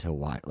addiction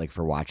to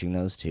for watching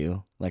those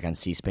too, like on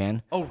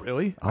C-SPAN. Oh,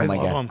 really? Oh, my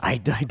God.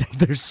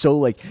 They're so,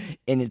 like,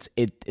 and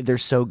they're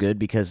so good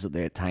because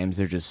at times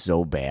they're just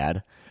so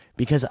bad.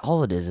 Because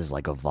all it is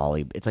like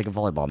it's like a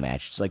volleyball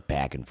match. It's like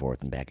back and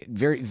forth and back.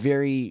 Very,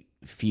 very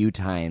few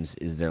times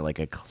is there like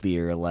a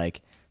clear,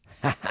 like,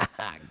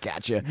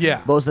 gotcha.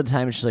 Yeah. Most of the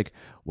time it's just like,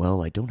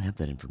 well, I don't have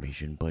that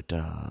information, but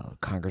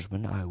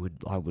Congressman, I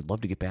would love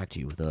to get back to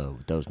you with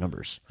those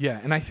numbers. Yeah,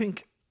 and I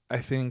think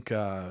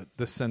the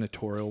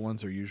senatorial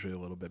ones are usually a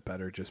little bit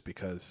better, just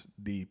because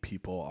the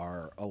people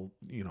are,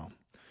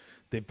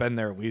 they've been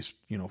there at least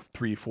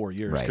 3-4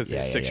 years, because they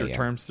have 6-year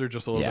terms. They're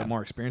just a little bit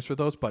more experienced with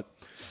those. But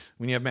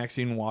when you have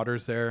Maxine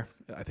Waters there,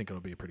 I think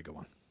it'll be a pretty good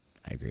one.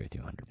 I agree with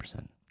you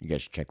 100%. You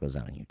guys should check those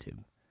out on YouTube.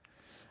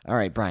 All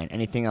right, Brian,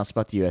 anything else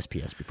about the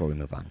USPS before we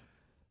move on?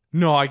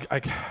 No, I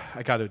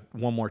got to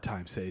one more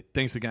time say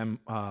thanks again,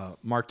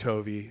 Mark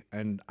Tovey.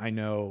 And I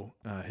know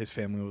his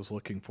family was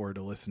looking forward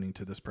to listening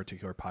to this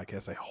particular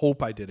podcast. I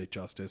hope I did it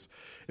justice.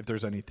 If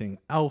there's anything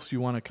else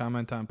you want to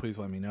comment on, please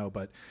let me know.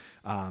 But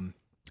and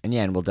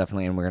we're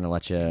going to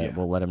let you.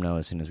 We'll let him know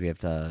as soon as we have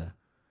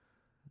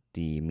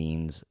the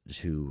means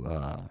to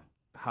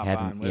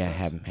have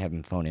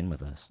him phone in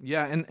with us.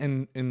 Yeah,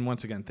 and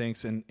once again,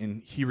 thanks.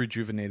 And he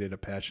rejuvenated a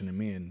passion in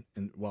me.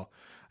 And well,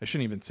 I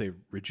shouldn't even say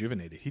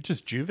rejuvenated. He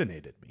just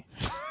juvenated me.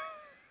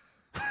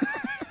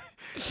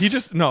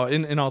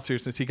 In all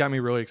seriousness, he got me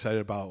really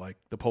excited about, like,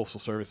 the Postal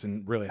Service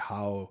and really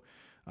how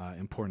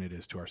important it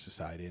is to our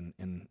society.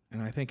 And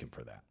I thank him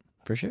for that.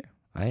 For sure.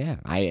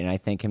 I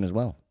thank him as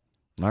well.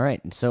 All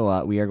right,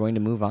 so we are going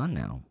to move on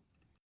now.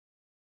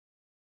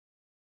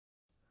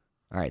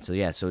 All right,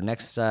 so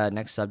next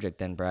subject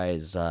then, Bri,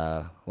 is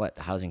what?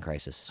 The housing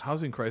crisis.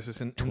 Housing crisis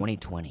in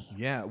 2020.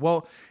 Yeah,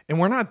 well, and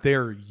we're not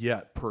there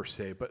yet per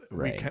se, but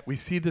right. we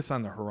see this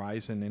on the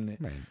horizon. And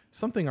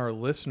something our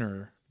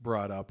listener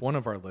brought up, one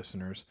of our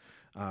listeners,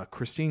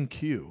 Christine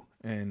Q.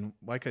 And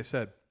like I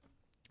said,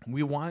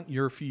 we want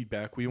your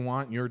feedback. We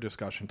want your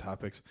discussion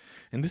topics.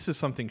 And this is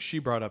something she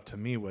brought up to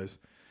me was,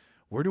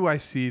 where do I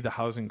see the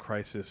housing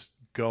crisis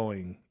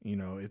going?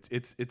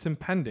 It's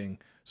impending.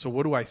 So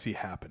what do I see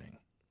happening?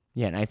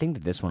 Yeah, and I think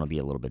that this one will be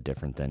a little bit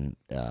different than,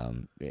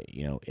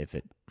 if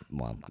it.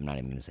 Well, I'm not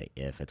even going to say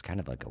if. It's kind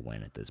of like a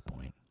when at this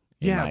point,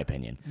 in my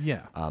opinion.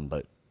 Yeah.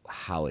 But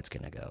how it's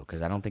going to go,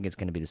 because I don't think it's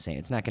going to be the same.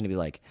 It's not going to be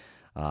like.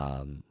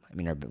 Our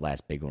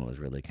last big one was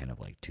really kind of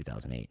like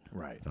 2008,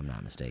 right? If I'm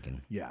not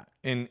mistaken. Yeah,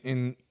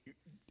 and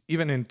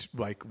even in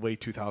like late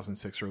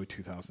 2006, early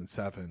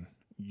 2007,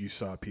 you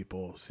saw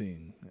people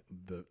seeing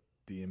the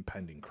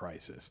impending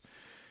crisis.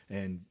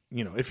 And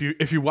if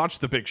you watch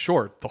The Big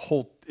Short,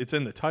 it's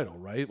in the title,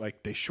 right?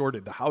 Like they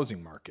shorted the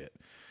housing market,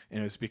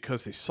 and it's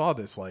because they saw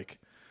this like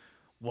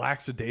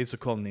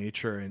lackadaisical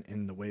nature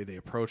in the way they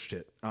approached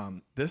it.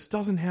 This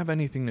doesn't have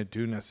anything to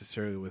do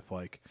necessarily with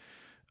like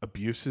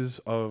abuses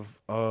of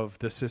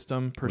the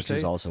system per se. Which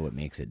is also what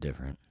makes it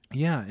different.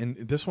 Yeah, and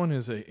this one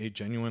is a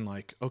genuine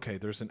like, okay,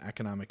 there's an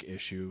economic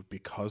issue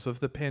because of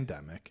the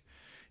pandemic,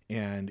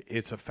 and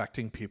it's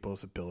affecting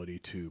people's ability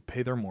to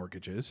pay their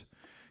mortgages.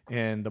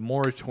 And the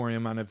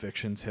moratorium on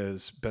evictions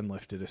has been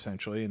lifted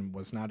essentially and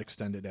was not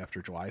extended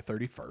after July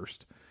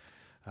 31st.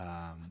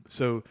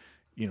 So,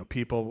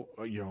 people,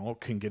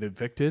 can get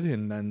evicted,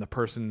 and then the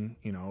person,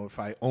 if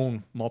I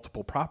own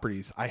multiple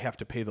properties, I have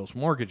to pay those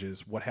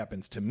mortgages. What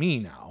happens to me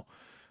now?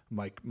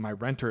 Like my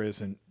renter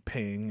isn't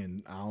paying,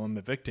 and now I'm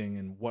evicting,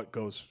 and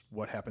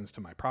what happens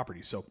to my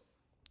property? So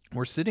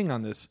we're sitting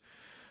on this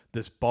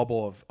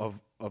bubble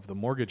of the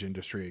mortgage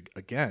industry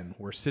again.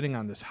 We're sitting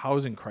on this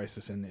housing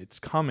crisis, and it's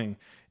coming.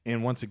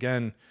 And once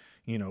again,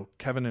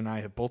 Kevin and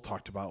I have both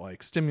talked about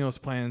like stimulus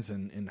plans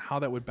and how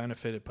that would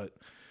benefit it. But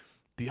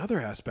the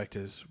other aspect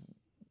is,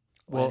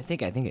 well, I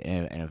think,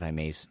 and if I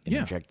may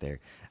interject there,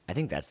 I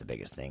think that's the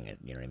biggest thing.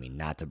 You know what I mean?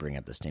 Not to bring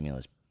up the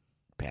stimulus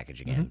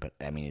package again, but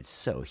I mean, it's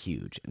so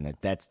huge, and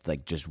that's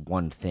like just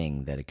one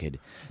thing that it could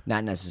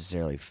not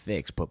necessarily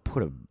fix, but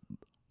put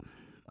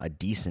a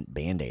decent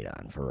Band-Aid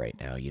on for right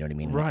now. You know what I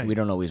mean? Right. We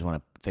don't always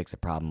want to fix a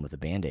problem with a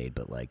Band-Aid,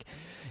 but like,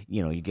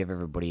 you give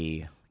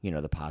everybody,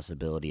 the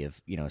possibility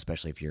of,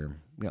 especially if you're,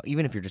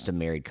 even if you're just a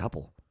married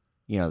couple,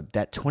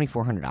 that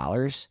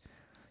 $2,400,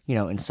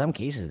 in some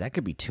cases that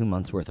could be 2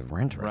 months worth of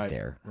rent right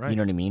there. Right. You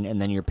know what I mean?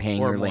 And then you're paying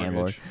your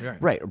landlord.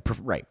 Right.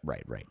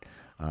 Right.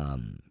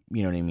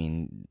 You know what I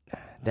mean?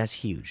 That's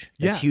huge.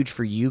 That's huge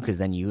for you, because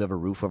then you have a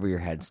roof over your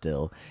head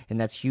still, and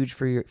that's huge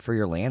for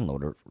your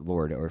landlord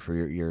or for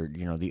your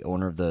the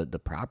owner of the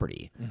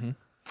property. Mm-hmm.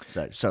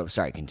 So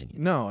sorry, continue.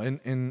 No,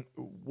 and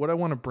what I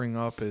want to bring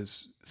up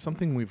is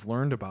something we've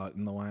learned about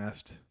in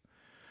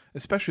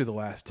especially the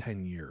last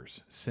 10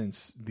 years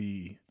since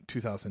the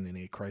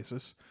 2008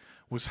 crisis,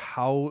 was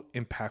how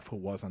impactful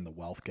it was on the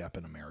wealth gap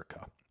in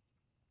America.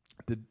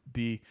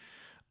 The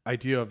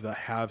idea of the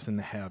haves and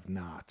the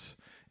have-nots.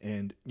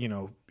 And,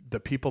 the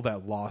people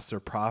that lost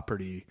their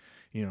property,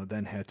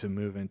 then had to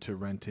move into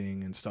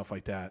renting and stuff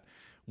like that.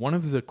 One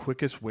of the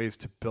quickest ways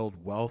to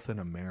build wealth in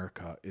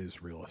America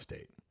is real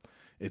estate.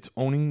 It's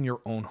owning your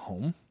own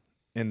home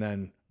and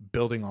then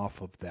building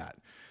off of that.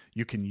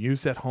 You can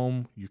use that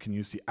home. You can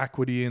use the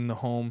equity in the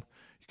home.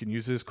 You can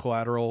use it as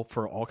collateral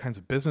for all kinds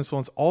of business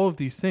loans. All of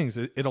these things,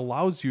 it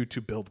allows you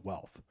to build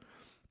wealth.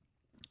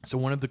 So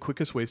one of the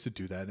quickest ways to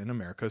do that in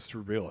America is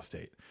through real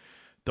estate.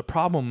 The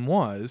problem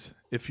was,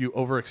 if you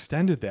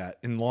overextended that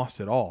and lost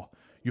it all,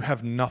 you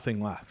have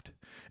nothing left.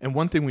 And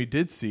one thing we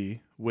did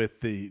see with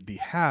the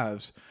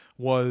haves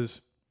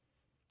was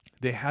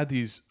they had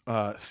these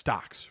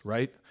stocks,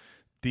 right?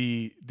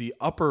 The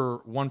upper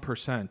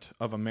 1%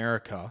 of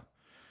America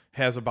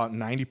has about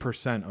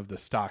 90% of the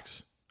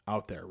stocks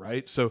out there,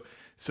 right? So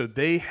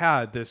they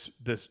had this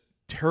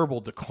terrible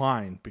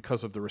decline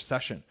because of the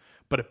recession,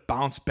 but it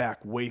bounced back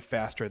way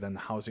faster than the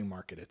housing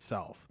market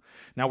itself.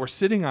 Now we're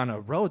sitting on a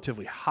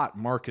relatively hot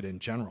market in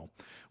general.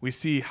 We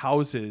see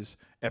houses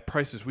at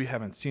prices we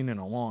haven't seen in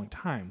a long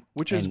time,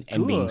 which is good.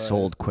 And being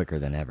sold quicker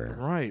than ever.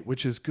 Right,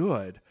 which is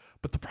good.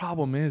 But the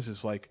problem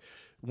is like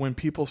when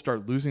people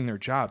start losing their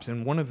jobs,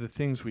 and one of the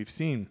things we've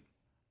seen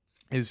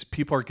is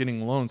people are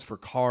getting loans for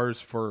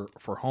cars, for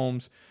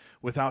homes,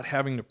 without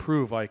having to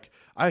prove, like,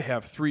 I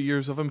have 3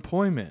 years of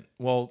employment.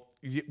 Well,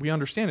 we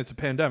understand it's a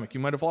pandemic. You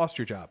might have lost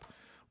your job.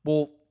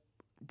 Well,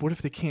 what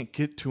if they can't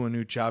get to a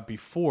new job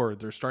before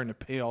they're starting to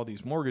pay all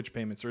these mortgage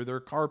payments or their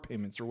car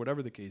payments or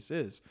whatever the case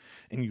is,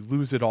 and you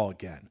lose it all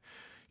again?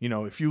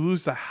 If you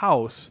lose the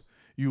house,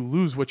 you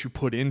lose what you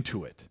put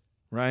into it,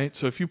 right?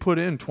 So if you put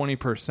in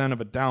 20%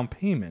 of a down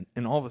payment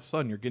and all of a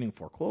sudden you're getting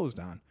foreclosed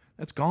on,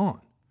 that's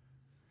gone.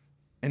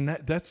 And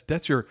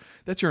that's your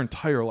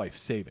entire life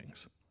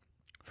savings.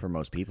 For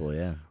most people,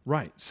 yeah.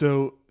 Right.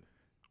 So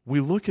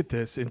we look at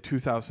this in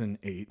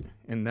 2008,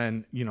 and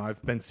then,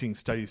 I've been seeing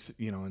studies,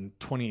 in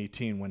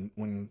 2018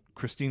 when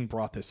Christine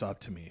brought this up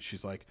to me.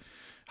 She's like,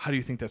 how do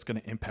you think that's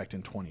going to impact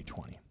in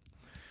 2020?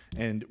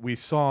 And we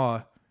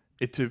saw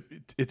it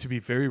to be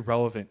very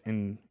relevant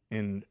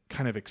in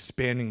kind of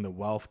expanding the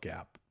wealth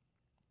gap.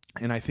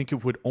 And I think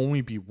it would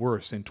only be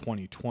worse in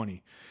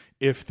 2020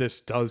 if this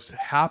does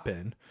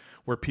happen,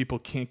 where people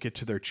can't get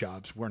to their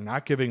jobs. We're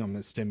not giving them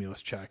a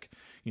stimulus check,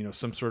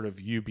 some sort of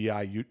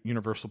UBI,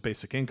 universal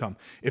basic income.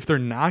 If they're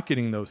not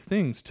getting those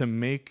things to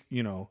make,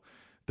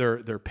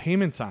 their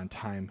payments on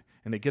time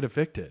and they get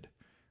evicted,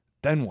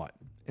 then what?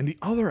 And the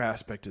other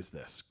aspect is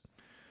this.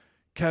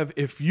 Kev,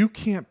 if you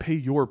can't pay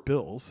your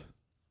bills,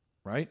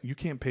 right? You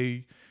can't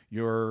pay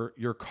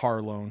your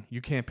car loan,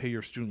 you can't pay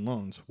your student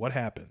loans, what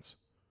happens?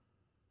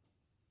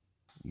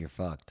 You're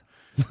fucked.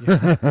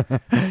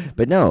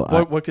 But no,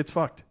 what gets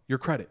fucked? Your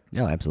credit.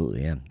 No,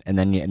 absolutely, yeah. And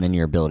then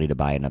your ability to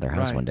buy another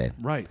house one day.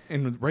 Right.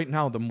 And right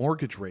now the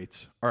mortgage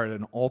rates are at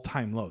an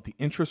all-time low. The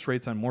interest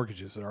rates on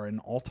mortgages are at an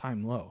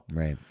all-time low.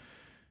 Right.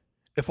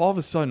 If all of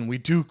a sudden we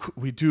do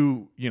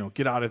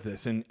get out of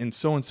this and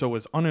so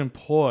was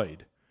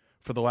unemployed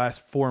for the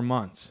last 4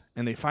 months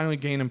and they finally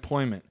gain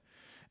employment,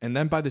 and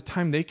then by the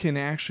time they can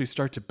actually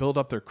start to build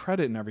up their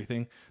credit and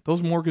everything,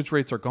 those mortgage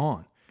rates are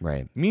gone.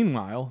 Right.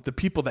 Meanwhile, the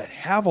people that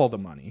have all the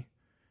money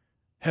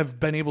have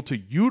been able to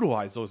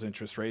utilize those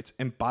interest rates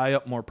and buy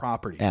up more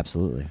property.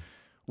 Absolutely.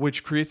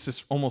 Which creates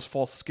this almost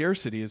false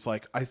scarcity. Is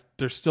like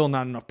there's still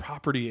not enough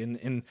property,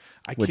 and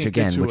I which can't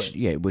again, get to which it.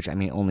 Yeah, which I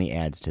mean only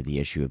adds to the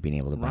issue of being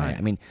able to buy Right. it.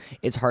 I mean,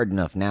 it's hard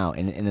enough now,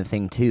 and the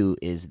thing too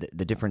is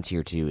the difference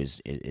here too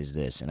is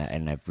this,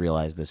 and I've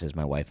realized this as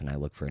my wife and I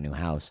look for a new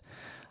house,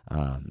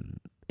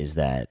 is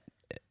that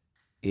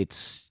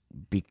it's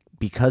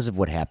because of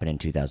what happened in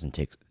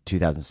 2006,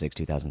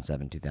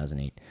 2007,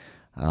 2008.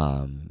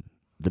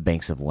 The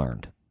banks have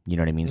learned. You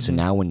know what I mean? Mm-hmm. So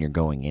now when you're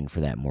going in for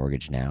that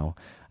mortgage now,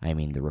 I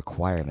mean, the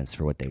requirements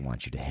for what they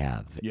want you to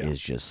have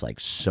is just like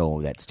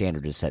that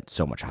standard is set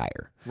so much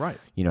higher. Right.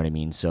 You know what I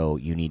mean? So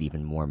you need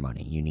even more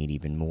money. You need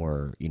even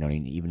more,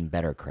 even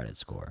better credit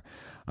score.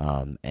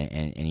 And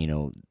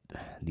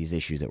these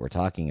issues that we're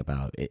talking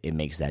about, it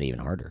makes that even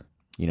harder.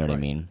 You know what I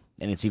mean?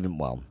 And it's even,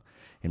 well,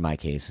 in my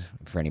case,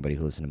 for anybody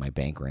who listened to my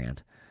bank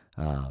rant,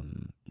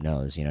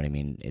 knows, you know what I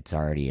mean? It's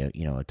already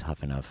a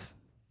tough enough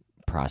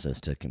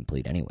process to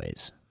complete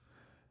anyways.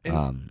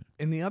 And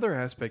the other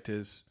aspect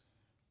is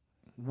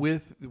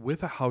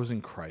with a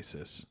housing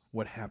crisis,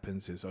 what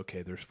happens is,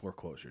 okay, there's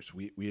foreclosures.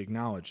 We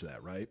acknowledge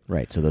that, right?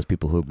 Right. So those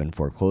people who've been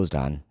foreclosed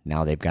on,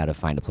 now they've got to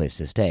find a place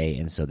to stay,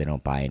 and so they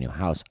don't buy a new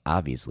house.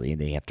 Obviously,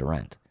 they have to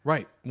rent.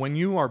 Right. When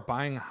you are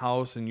buying a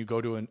house and you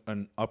go to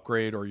an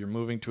upgrade or you're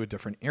moving to a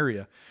different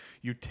area,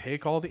 you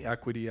take all the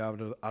equity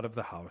out of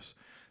the house,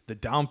 the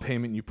down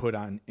payment you put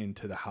on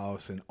into the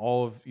house, and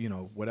all of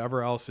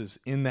whatever else is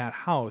in that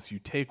house you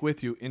take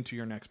with you into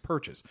your next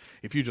purchase.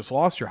 If you just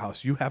lost your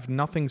house, you have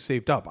nothing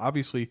saved up.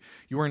 Obviously,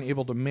 you weren't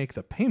able to make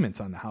the payments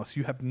on the house.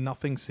 You have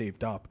nothing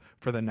saved up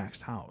for the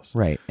next house.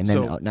 Right. And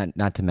then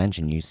not to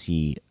mention you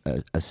see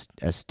a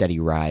steady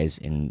rise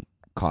in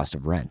cost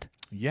of rent.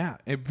 Yeah,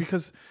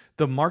 because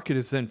the market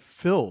is then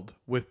filled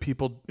with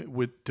people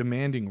with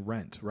demanding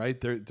rent, right?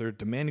 They're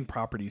demanding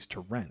properties to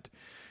rent.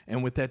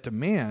 And with that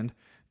demand,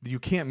 you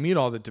can't meet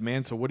all the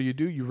demand, so what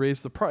do? You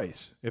raise the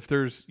price. If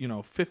there's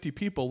 50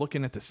 people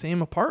looking at the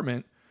same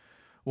apartment,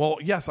 well,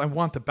 yes, I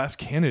want the best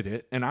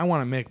candidate, and I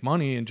want to make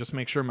money and just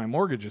make sure my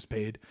mortgage is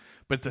paid.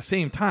 But at the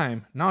same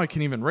time, now I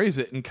can even raise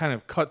it and kind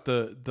of cut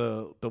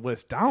the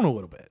list down a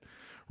little bit,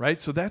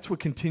 right? So that's what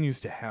continues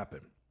to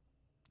happen.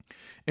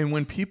 And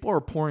when people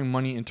are pouring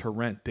money into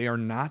rent, they are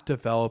not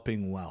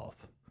developing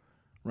wealth,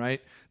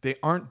 right? They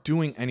aren't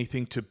doing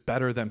anything to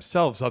better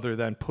themselves other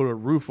than put a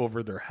roof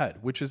over their head,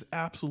 which is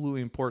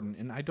absolutely important.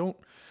 And I don't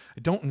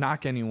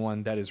knock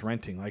anyone that is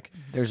renting. Like,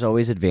 there's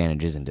always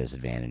advantages and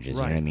disadvantages.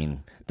 Right. You know what I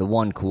mean? The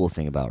one cool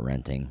thing about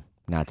renting,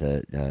 not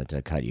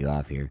to cut you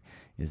off here,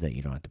 is that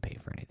you don't have to pay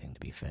for anything to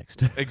be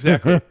fixed.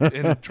 Exactly.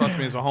 And trust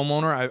me, as a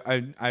homeowner,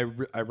 I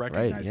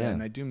recognize Right, that,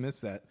 and I do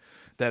miss that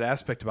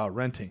aspect about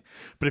renting.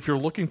 But if you're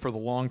looking for the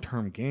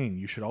long-term gain,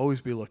 you should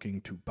always be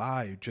looking to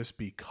buy just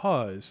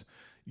because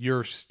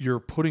you're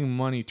putting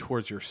money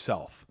towards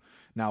yourself.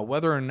 Now,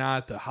 whether or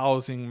not the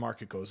housing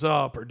market goes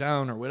up or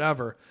down or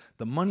whatever,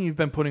 the money you've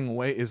been putting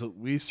away is at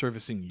least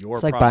servicing your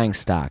It's like property. buying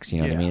stocks, you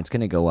know what I mean? It's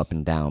going to go up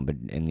and down, but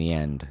in the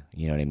end,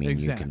 you know what I mean?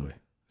 Exactly.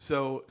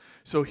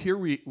 So here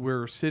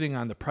we're sitting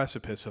on the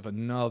precipice of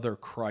another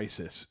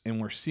crisis, and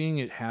we're seeing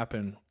it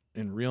happen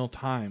in real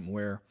time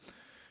where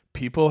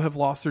people have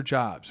lost their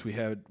jobs. We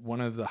had one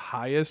of the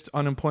highest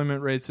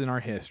unemployment rates in our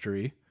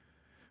history.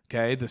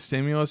 Okay, the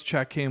stimulus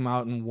check came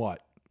out in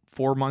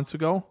 4 months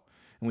ago?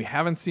 And we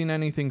haven't seen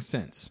anything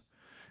since.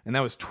 And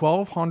that was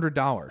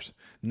 $1,200.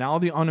 Now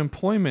the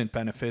unemployment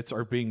benefits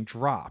are being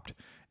dropped.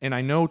 And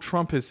I know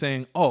Trump is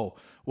saying, oh,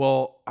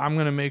 well, I'm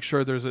going to make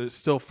sure there's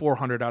still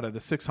 400 out of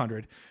the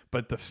 600,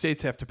 but the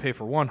states have to pay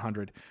for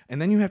 100.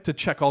 And then you have to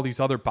check all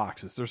these other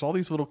boxes. There's all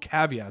these little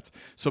caveats.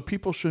 So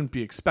people shouldn't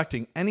be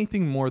expecting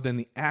anything more than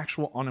the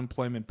actual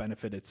unemployment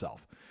benefit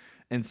itself.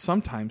 And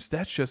sometimes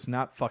that's just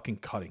not fucking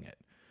cutting it.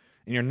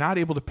 And you're not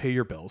able to pay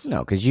your bills. No,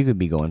 because you could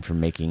be going from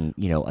making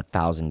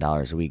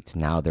 $1,000 a week to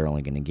now they're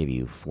only going to give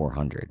you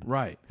 $400.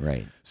 Right.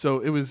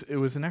 So it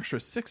was an extra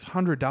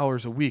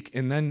 $600 a week,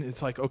 and then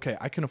it's like, okay,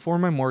 I can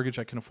afford my mortgage,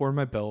 I can afford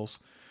my bills,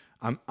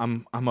 I'm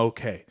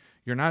okay.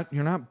 You're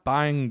not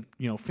buying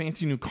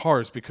fancy new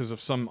cars because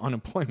of some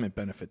unemployment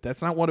benefit.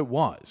 That's not what it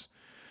was.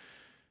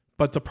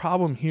 But the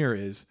problem here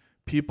is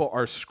people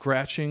are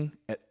scratching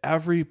at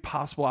every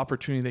possible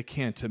opportunity they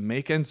can to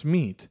make ends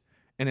meet.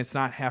 And it's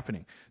not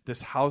happening.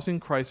 This housing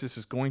crisis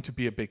is going to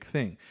be a big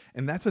thing.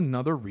 And that's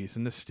another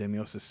reason the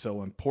stimulus is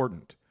so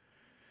important.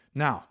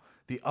 Now,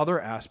 the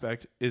other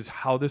aspect is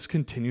how this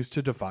continues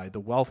to divide the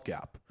wealth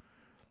gap.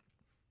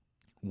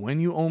 When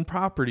you own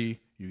property,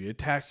 you get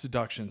tax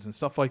deductions and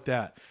stuff like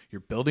that.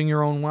 You're building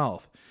your own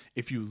wealth.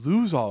 If you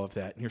lose all of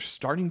that and you're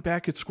starting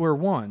back at square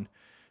one,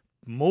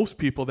 most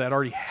people that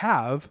already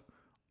have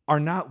are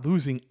not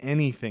losing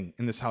anything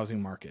in this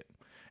housing market.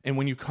 And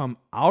when you come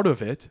out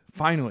of it,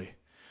 finally,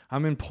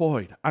 I'm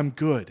employed, I'm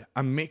good,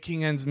 I'm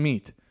making ends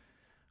meet.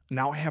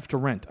 Now I have to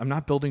rent. I'm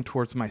not building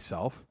towards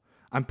myself.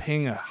 I'm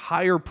paying a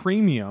higher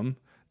premium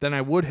than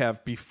I would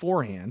have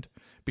beforehand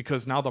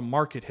because now the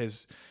market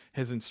has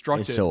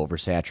instructed. It's so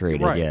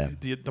oversaturated, right,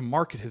 yeah. The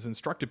market has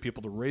instructed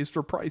people to raise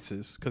their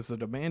prices because the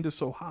demand is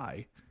so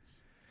high.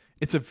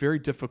 It's a very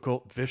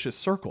difficult, vicious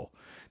circle.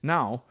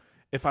 Now,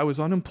 if I was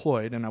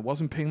unemployed and I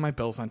wasn't paying my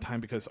bills on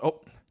time because,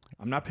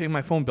 I'm not paying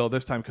my phone bill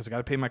this time because I got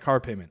to pay my car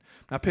payment.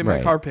 I'm not paying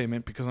my car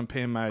payment because I'm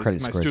paying my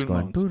student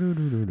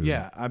loans.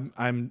 Yeah,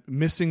 I'm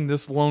missing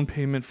this loan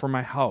payment for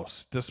my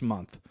house this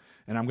month,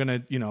 and I'm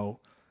going to,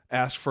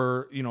 ask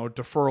for,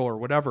 deferral or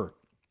whatever.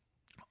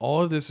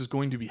 All of this is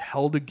going to be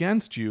held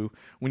against you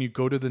when you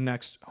go to the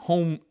next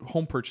home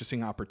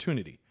purchasing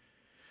opportunity.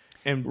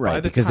 And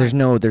right, because there's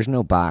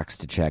no box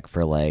to check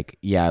for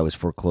I was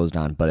foreclosed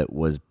on, but it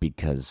was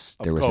because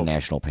there was a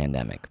national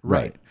pandemic.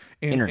 Right.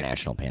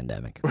 International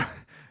pandemic.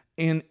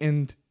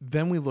 And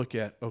then we look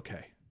at,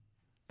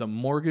 the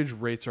mortgage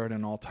rates are at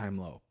an all-time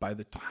low. By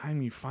the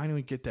time you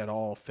finally get that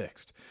all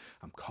fixed,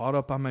 I'm caught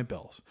up on my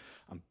bills.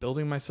 I'm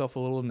building myself a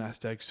little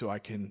nest egg so I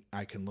can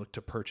look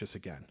to purchase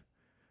again.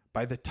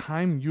 By the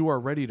time you are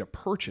ready to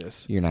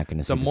purchase, you're not going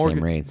to see the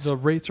same rates. The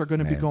rates are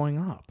going to be going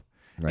up.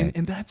 Right.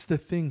 And that's the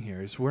thing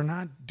here is we're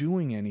not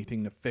doing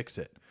anything to fix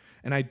it.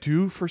 And I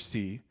do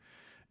foresee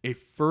a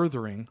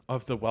furthering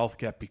of the wealth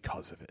gap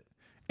because of it.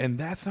 And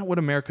that's not what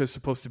America is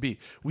supposed to be.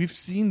 We've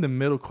seen the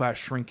middle class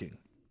shrinking.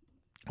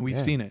 We've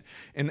seen it.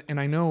 And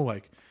I know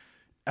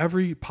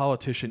every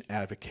politician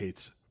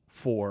advocates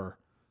for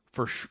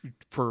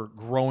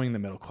growing the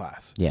middle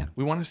class. Yeah.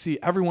 We want to see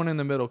everyone in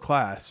the middle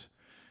class,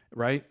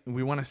 right?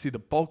 We want to see the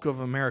bulk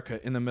of America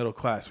in the middle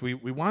class. We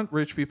want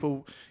rich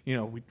people,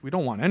 we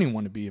don't want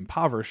anyone to be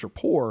impoverished or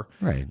poor,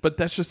 right? But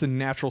that's just a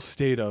natural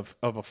state of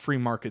a free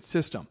market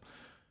system.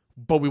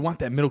 But we want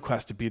that middle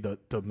class to be the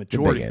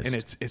majority, and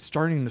it's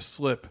starting to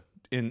slip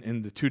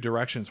in the two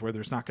directions where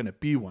there's not going to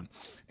be one,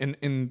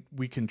 and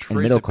we can trace.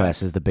 And middle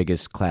class is the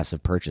biggest class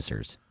of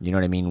purchasers. You know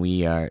what I mean?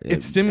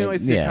 It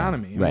stimulates the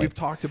economy, and we've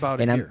talked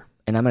about it here.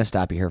 And I'm going to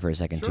stop you here for a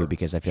second too,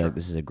 because I feel like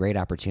this is a great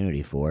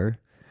opportunity for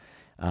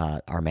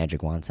our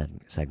Magic Wand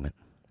segment.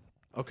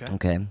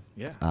 Okay.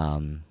 Yeah.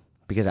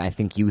 Because I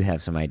think you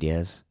have some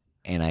ideas,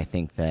 and I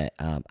think that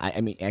why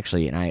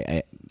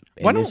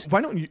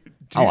don't you?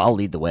 I'll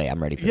lead the way.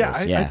 I'm ready for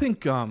this. I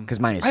think because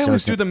mine is. I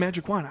always do the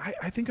magic wand.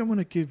 I think I want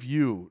to give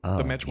you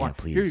the magic wand.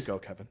 Please. Here you go,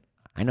 Kevin.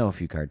 I know a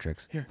few card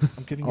tricks. Here,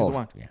 I'm giving you the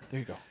wand. Yeah. There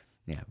you go.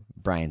 Yeah,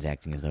 Brian's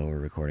acting as though we're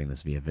recording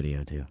this via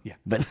video too. Yeah,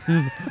 but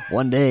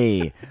one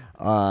day,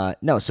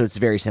 no. So it's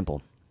very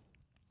simple.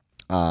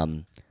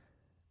 So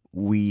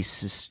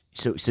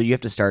you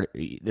have to start.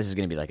 This is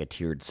going to be like a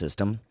tiered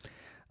system,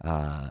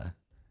 not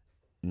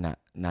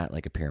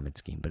like a pyramid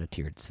scheme, but a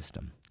tiered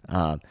system.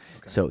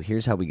 So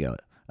here's how we go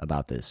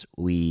about this.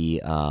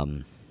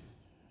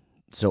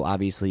 So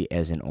obviously,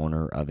 as an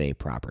owner of a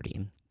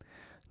property,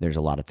 there's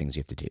a lot of things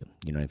you have to do.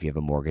 If you have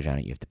a mortgage on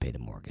it, you have to pay the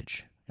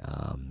mortgage.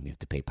 You have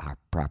to pay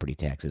property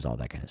taxes, all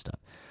that kind of stuff.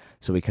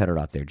 So we cut it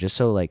off there, just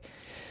so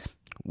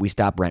we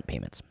stop rent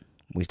payments,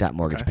 we stop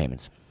mortgage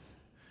payments.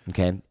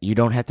 Okay, you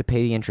don't have to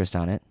pay the interest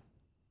on it.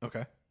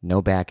 Okay.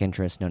 No back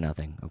interest, no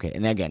nothing. Okay,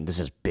 and again, this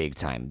is big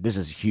time. This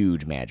is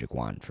huge magic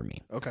wand for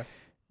me. Okay.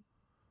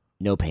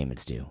 No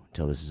payments due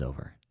till this is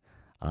over.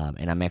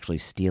 And I'm actually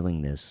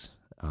stealing this.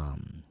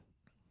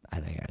 I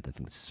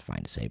think this is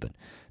fine to say, but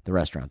the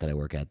restaurant that I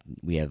work at,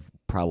 we have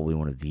probably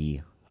one of the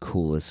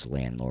coolest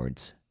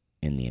landlords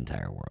in the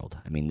entire world.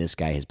 I mean, this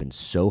guy has been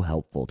so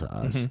helpful to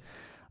us.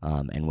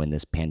 And when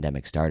this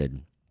pandemic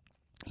started,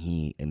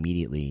 he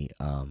immediately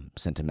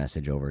sent a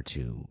message over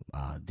to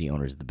the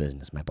owners of the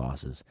business, my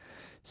bosses,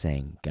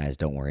 saying, guys,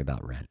 don't worry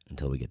about rent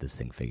until we get this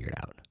thing figured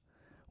out.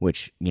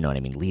 Which, you know what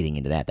I mean, leading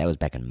into that was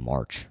back in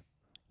March.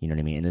 You know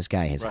what I mean? And this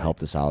guy has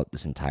helped us out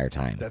this entire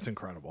time. That's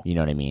incredible. You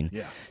know what I mean?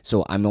 Yeah.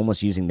 So I'm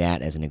almost using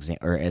that as an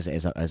example, or as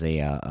a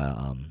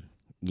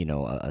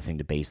thing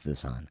to base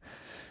this on.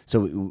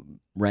 So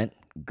rent,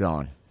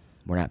 gone.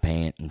 We're not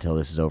paying it until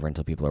this is over,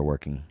 until people are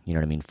working, you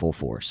know what I mean, full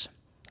force.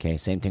 Okay,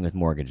 same thing with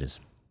mortgages.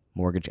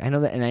 I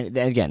know that, and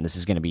again, this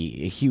is going to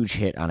be a huge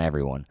hit on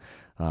everyone,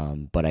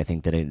 but I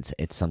think that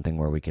it's something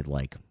where we could,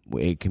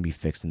 it can be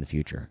fixed in the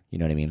future, you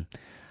know what I mean?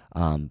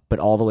 But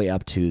all the way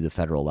up to the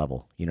federal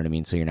level, you know what I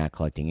mean? So you're not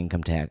collecting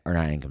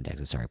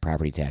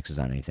property taxes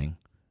on anything.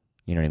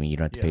 You know what I mean? You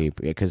don't have to pay,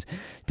 because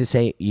to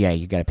say,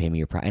 you got to pay me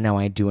your property. Now,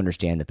 I do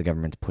understand that the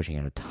government's pushing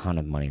out a ton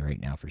of money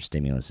right now for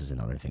stimuluses and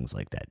other things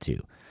like that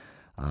too.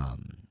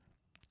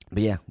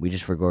 But yeah, we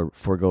just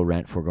forego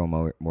rent,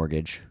 forego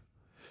mortgage.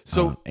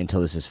 So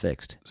until this is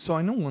fixed. So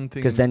I know one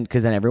thing. Because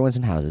then everyone's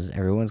in houses.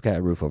 Everyone's got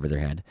a roof over their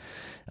head.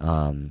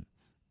 And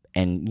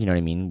you know what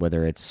I mean?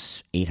 Whether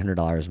it's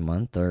 $800 a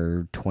month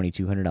or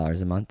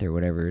 $2,200 a month or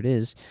whatever it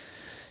is,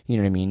 you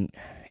know what I mean?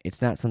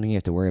 It's not something you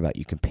have to worry about.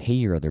 You can pay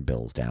your other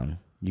bills down.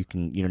 You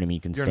can, you know what I mean?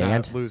 You can You're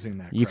not losing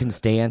that credit. You can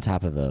stay on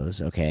top of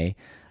those, okay?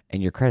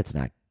 And your credit's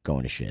not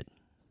going to shit.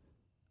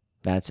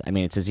 It's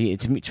as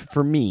easy,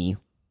 for me,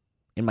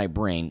 in my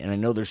brain, and I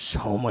know there's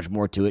so much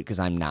more to it because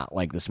I'm not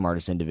like the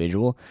smartest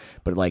individual,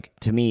 but like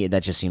to me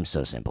that just seems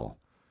so simple.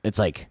 It's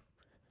like,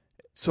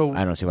 so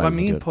I don't see why. Let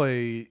me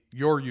play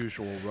your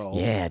usual role.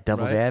 Yeah,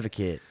 devil's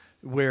advocate.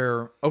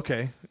 Where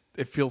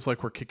it feels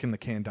like we're kicking the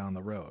can down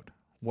the road.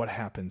 What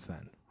happens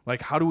then?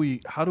 Like how do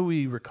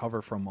we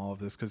recover from all of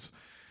this? Because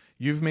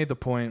you've made the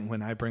point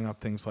when I bring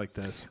up things like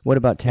this. What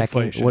about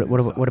tacking?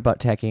 What about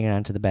tacking it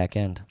onto the back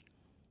end?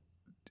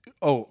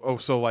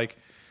 So like.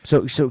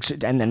 So,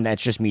 and then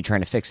that's just me trying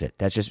to fix it.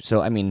 That's just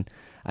so. I mean,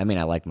 I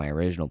like my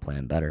original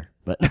plan better,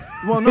 but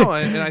well, no,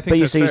 and I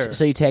think that's fair.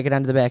 So you tack it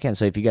onto the back end.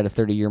 So if you got a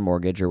 30-year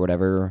mortgage or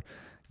whatever,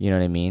 you know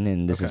what I mean,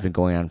 and this has been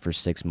going on for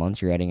 6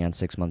 months, you're adding on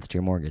 6 months to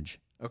your mortgage.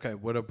 Okay,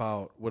 what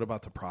about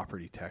the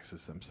property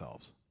taxes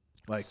themselves,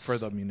 like for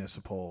the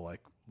municipal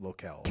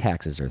locale?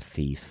 Taxes are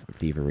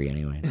thievery,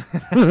 anyways.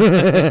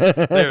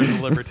 There's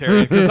a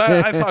libertarian, because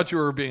I thought you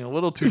were being a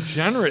little too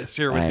generous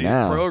here with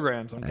these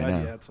programs. I'm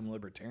glad you had some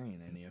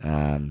libertarian in you.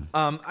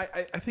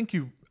 I think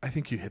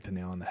you hit the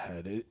nail on the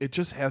head. It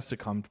just has to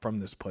come from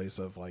this place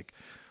of like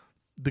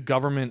the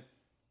government,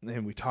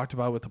 and we talked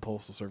about with the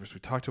Postal Service, we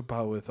talked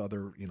about with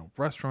other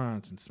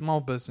restaurants and small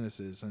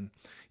businesses, and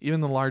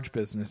even the large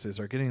businesses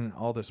are getting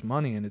all this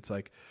money, and it's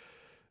like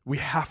we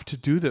have to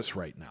do this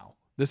right now.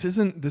 This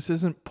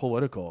isn't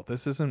political.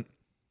 This isn't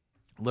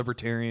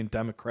libertarian,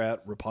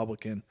 Democrat,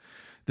 Republican.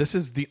 This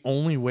is the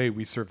only way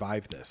we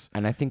survive this.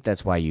 And I think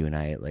that's why you and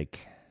I,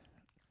 like,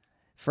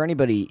 for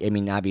anybody, I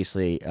mean,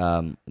 obviously,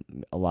 a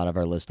lot of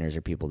our listeners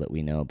are people that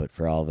we know, but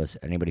for all of us,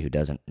 anybody who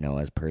doesn't know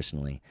us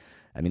personally,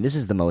 I mean, this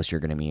is the most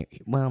you're going to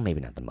meet. Well, maybe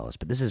not the most,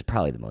 but this is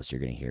probably the most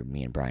you're going to hear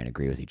me and Brian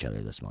agree with each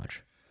other this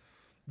much.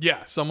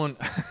 Yeah,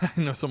 I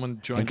know someone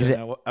joined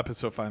in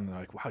episode 5 and they're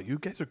like, wow, you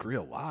guys agree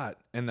a lot.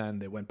 And then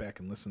they went back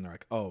and listened. They're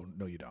like, oh,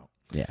 no, you don't.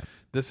 Yeah.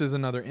 This is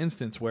another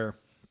instance where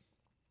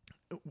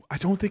I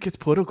don't think it's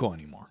political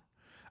anymore.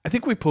 I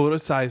think we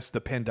politicize the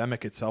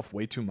pandemic itself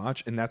way too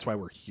much, and that's why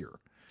we're here.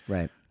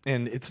 Right.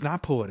 And it's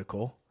not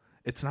political.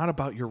 It's not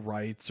about your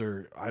rights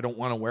or I don't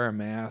want to wear a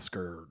mask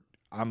or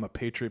I'm a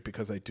patriot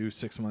because I do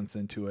 6 months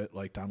into it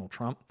like Donald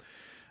Trump.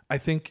 I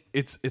think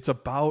it's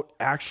about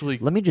actually.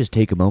 Let me just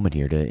take a moment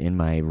here to, in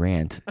my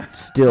rant,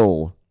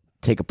 still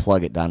take a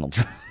plug at Donald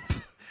Trump.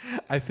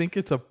 I think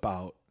it's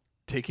about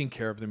taking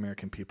care of the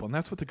American people, and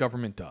that's what the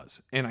government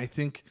does. And I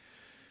think,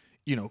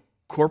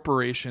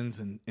 corporations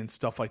and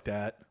stuff like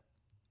that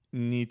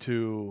need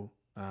to,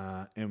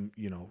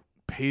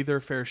 pay their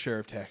fair share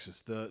of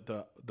taxes.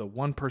 The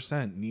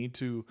 1% need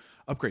to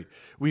upgrade.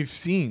 We've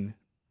seen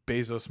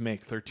Bezos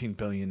make $13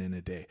 billion in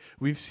a day.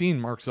 We've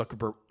seen Mark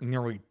Zuckerberg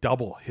nearly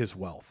double his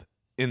wealth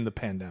in the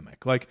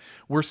pandemic. Like,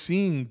 we're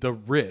seeing the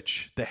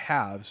rich, the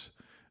haves,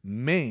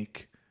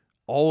 make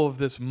all of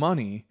this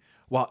money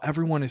while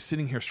everyone is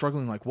sitting here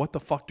struggling. Like, what the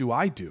fuck do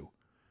I do?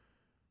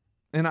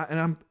 And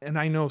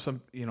I know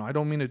some, I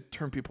don't mean to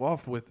turn people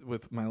off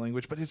with my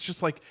language, but it's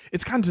just like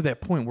it's gotten to that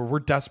point where we're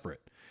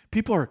desperate.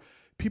 People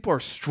are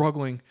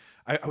struggling.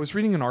 I was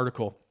reading an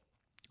article.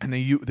 And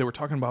they were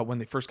talking about when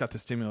they first got the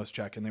stimulus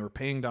check, and they were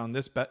paying down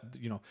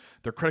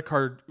their credit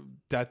card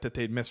debt that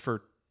they'd missed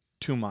for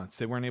 2 months.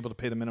 They weren't able to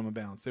pay the minimum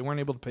balance. They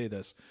weren't able to pay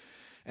this.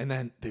 And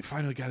then they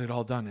finally got it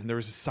all done, and there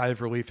was a sigh of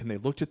relief, and they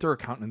looked at their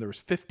account, and there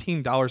was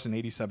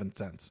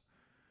 $15.87.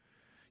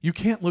 You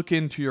can't look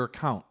into your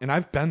account. And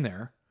I've been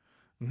there,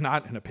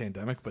 not in a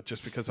pandemic, but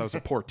just because I was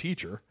a poor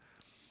teacher.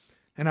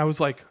 And I was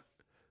like,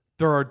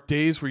 there are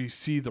days where you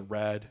see the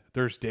red.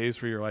 There's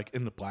days where you're like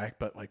in the black,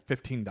 but like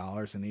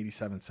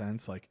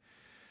 $15.87. Like,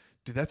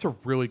 dude, that's a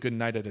really good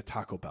night at a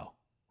Taco Bell.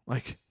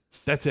 Like,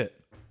 that's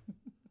it.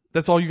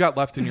 That's all you got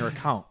left in your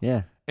account.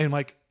 Yeah. And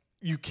like,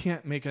 you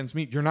can't make ends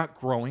meet. You're not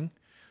growing.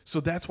 So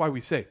that's why we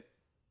say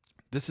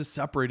this is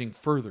separating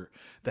further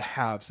the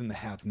haves and the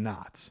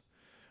have-nots,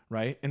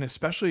 right? And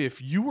especially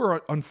if you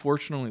were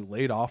unfortunately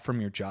laid off from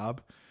your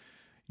job,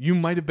 you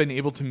might have been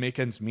able to make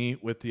ends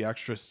meet with the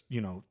extra,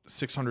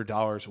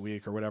 $600 a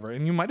week or whatever.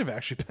 And you might have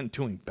actually been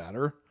doing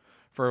better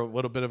for a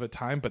little bit of a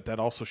time, but that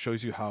also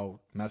shows you how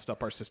messed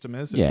up our system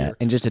is. Yeah,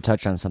 and just to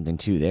touch on something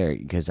too there,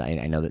 because I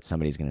know that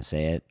somebody's going to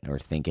say it or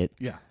think it.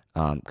 Yeah.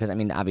 Because,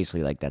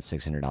 obviously, like that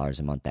 $600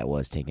 a month, that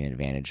was taking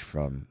advantage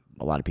from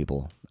a lot of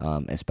people,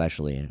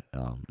 especially,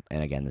 and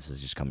again, this is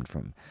just coming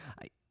from,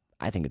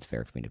 I think it's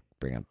fair for me to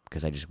bring up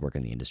because I just work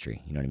in the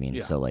industry, you know what I mean?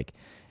 Yeah. So, like,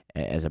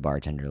 as a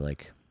bartender,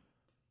 like,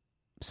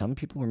 some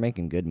people were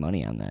making good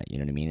money on that, you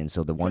know what I mean? And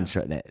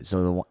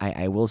so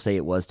I will say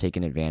it was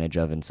taken advantage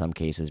of in some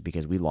cases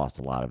because we lost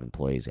a lot of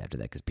employees after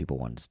that because people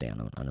wanted to stay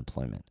on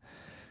unemployment.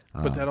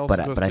 But that also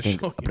goes to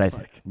show you,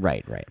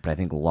 right. But I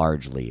think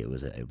largely it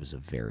was a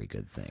very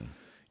good thing.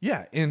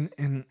 Yeah,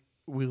 and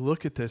we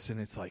look at this and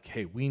it's like,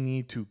 hey, we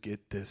need to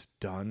get this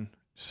done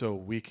so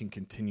we can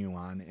continue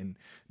on. And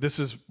this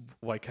is,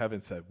 like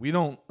Kevin said, we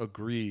don't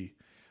agree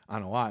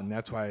on a lot, and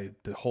that's why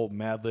the whole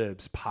Mad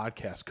Libs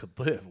podcast could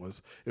live.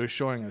 It was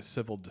showing a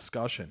civil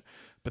discussion.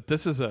 But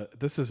this is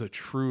a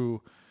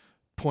true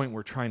point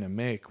we're trying to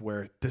make,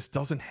 where this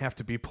doesn't have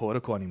to be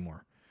political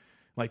anymore.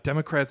 Like,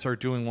 Democrats are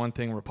doing one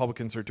thing,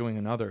 Republicans are doing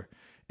another,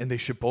 and they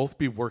should both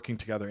be working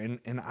together.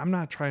 And I'm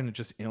not trying to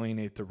just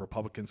alienate the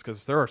Republicans,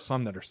 because there are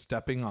some that are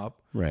stepping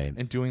up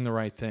and doing the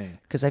right thing.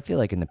 Because I feel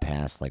like in the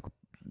past, like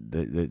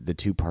the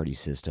two-party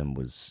system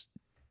was,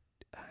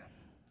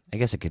 I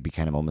guess it could be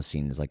kind of almost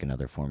seen as like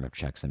another form of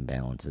checks and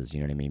balances, you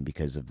know what I mean?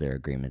 Because of their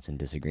agreements and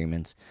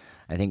disagreements.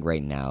 I think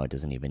right now that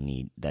doesn't even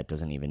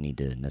need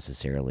to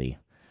necessarily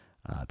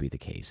be the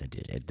case.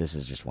 This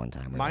is just one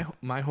time.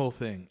 My whole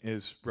thing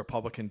is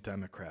Republican,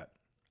 Democrat.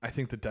 I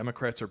think the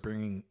Democrats are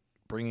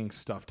bringing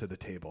stuff to the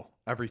table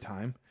every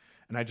time,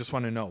 and I just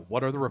want to know,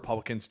 what are the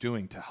Republicans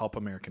doing to help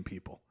American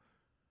people?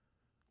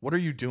 What are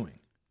you doing?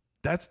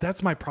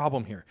 That's my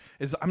problem here.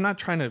 Is I'm not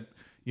trying to,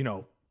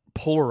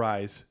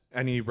 polarize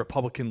any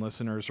Republican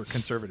listeners or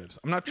conservatives.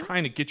 I'm not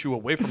trying to get you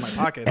away from my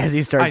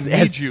podcast.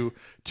 I need you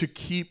to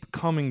keep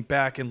coming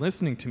back and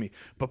listening to me.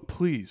 But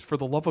please, for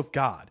the love of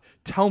God,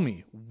 tell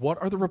me,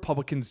 what are the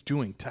Republicans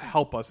doing to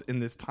help us in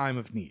this time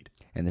of need?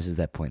 And this is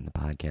that point in the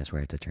podcast where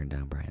I have to turn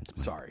down Brian's mic.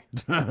 Sorry.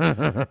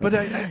 But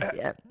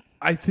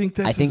I think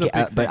this is a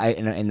big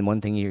thing. And the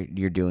one thing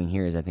you're doing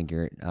here is I think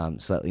you're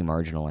slightly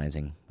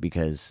marginalizing,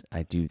 because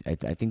I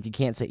think you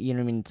can't say, you know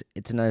what I mean?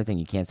 It's another thing.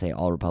 You can't say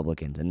all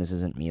Republicans, and this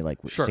isn't me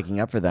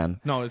sticking up for them.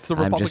 No, it's the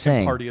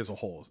Republican Party as a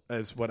whole,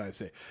 is what I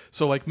say.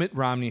 So like Mitt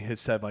Romney has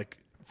said,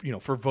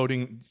 for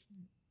voting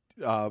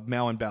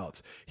mail-in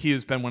ballots, he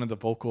has been one of the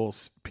vocal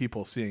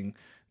people saying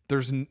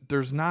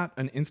there's not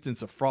an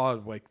instance of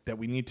fraud like that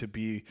we need to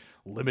be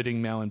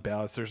limiting mail-in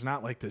ballots. There's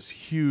not like this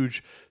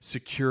huge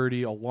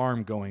security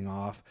alarm going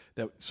off.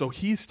 So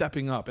he's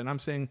stepping up, and I'm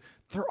saying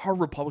there are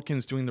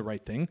Republicans doing the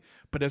right thing,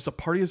 but as a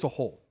party as a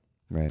whole,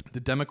 right, the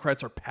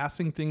Democrats are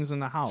passing things in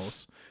the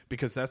House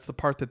because that's the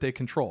part that they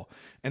control.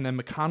 And then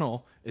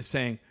McConnell is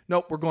saying,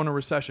 nope, we're going to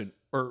recession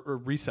or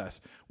recess.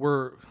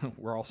 We're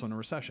also in a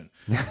recession.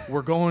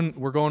 We're going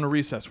to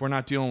recess. We're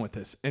not dealing with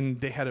this.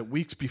 And they had it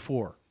weeks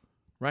before,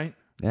 right?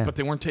 Yeah. But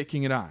they weren't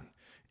taking it on.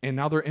 And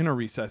now they're in a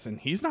recess, and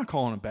he's not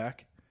calling it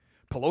back.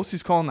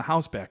 Pelosi's calling the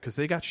House back because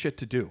they got shit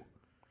to do.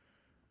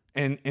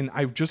 And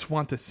I just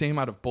want the same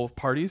out of both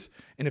parties.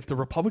 And if the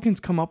Republicans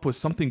come up with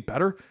something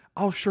better,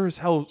 I'll sure as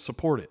hell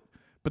support it.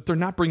 But they're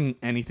not bringing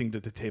anything to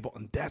the table,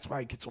 and that's why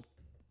I get so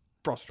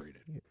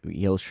frustrated.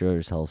 You'll sure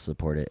as hell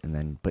support it,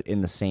 but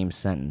in the same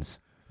sentence,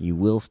 you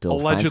will still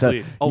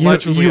allegedly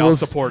I'll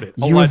support it.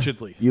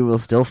 Allegedly, you will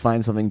still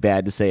find something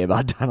bad to say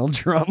about Donald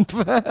Trump.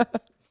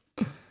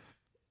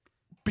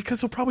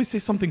 Because he'll probably say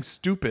something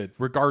stupid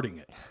regarding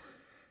it.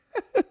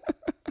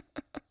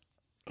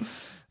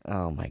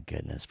 Oh my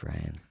goodness,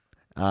 Brian.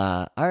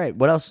 All right,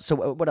 what else? So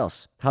what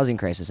else? Housing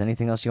crisis.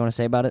 Anything else you want to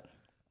say about it?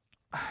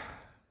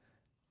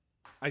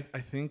 I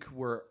think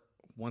we're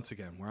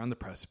on the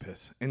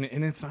precipice, and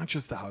it's not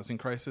just the housing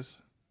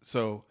crisis.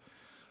 So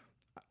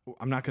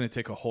I'm not going to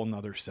take a whole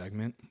nother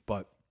segment,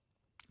 but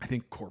I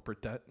think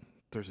corporate debt,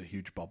 there's a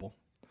huge bubble.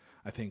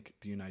 I think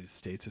the United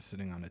States is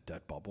sitting on a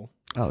debt bubble.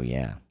 Oh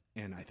yeah.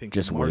 And I think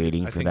just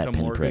waiting for that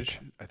pinprick.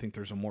 I think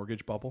there's a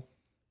mortgage bubble.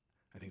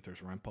 I think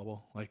there's a rent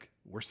bubble. Like,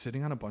 we're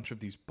sitting on a bunch of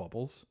these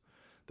bubbles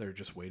that are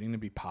just waiting to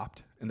be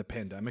popped, and the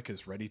pandemic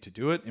is ready to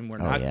do it, and we're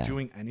not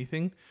doing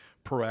anything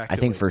proactively. I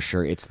think for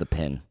sure it's the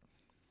pin.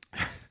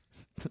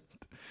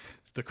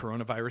 The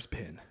coronavirus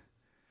pin.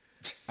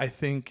 I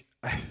think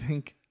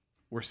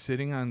we're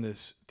sitting on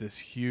this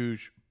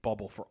huge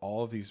bubble for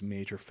all of these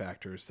major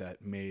factors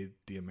that made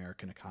the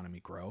American economy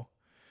grow,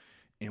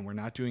 and we're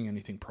not doing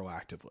anything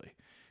proactively.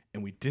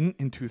 And we didn't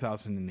in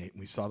 2008.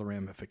 We saw the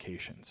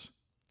ramifications.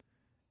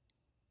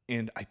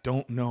 And I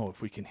don't know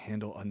if we can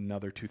handle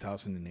another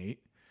 2008.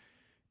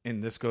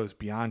 And this goes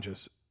beyond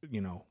just,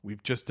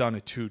 we've just done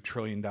a $2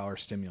 trillion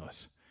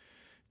stimulus.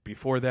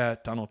 Before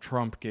that, Donald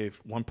Trump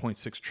gave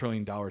 $1.6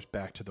 trillion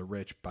back to the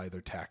rich by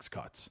their tax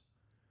cuts.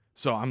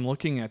 So I'm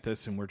looking at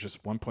this, and we're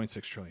just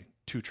 1.6 trillion,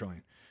 2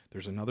 trillion.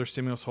 There's another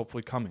stimulus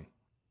hopefully coming.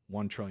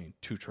 1 trillion,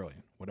 2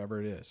 trillion, whatever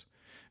it is.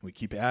 And we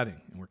keep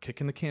adding, and we're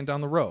kicking the can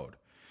down the road.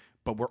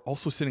 But we're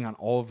also sitting on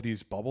all of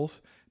these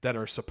bubbles that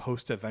are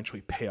supposed to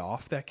eventually pay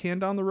off that can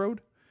down the road.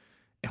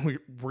 And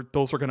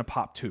those are going to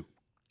pop too.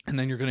 And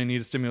then you're going to need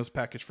a stimulus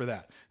package for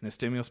that, and a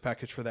stimulus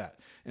package for that.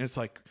 And it's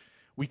like,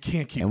 we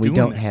can't keep doing it. And we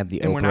don't have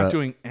the and we're not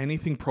doing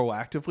anything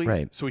proactively,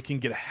 right, so we can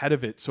get ahead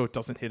of it so it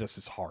doesn't hit us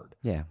as hard.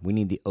 Yeah, we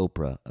need the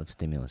Oprah of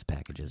stimulus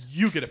packages.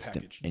 You get a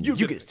package. And you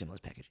get a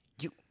stimulus package.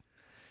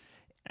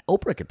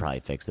 Oprah could probably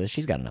fix this.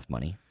 She's got enough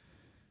money.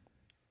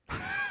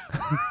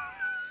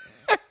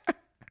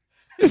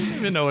 I don't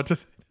even know what to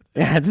say.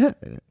 Yeah,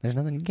 there's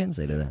nothing you can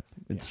say to that.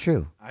 It's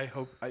true. I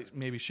hope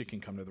maybe she can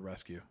come to the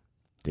rescue.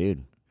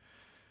 Dude,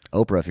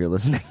 Oprah, if you're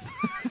listening.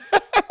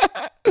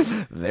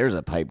 There's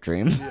a pipe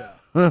dream.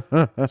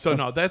 Yeah. So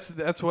no,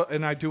 that's what,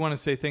 and I do want to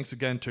say thanks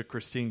again to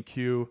Christine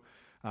Q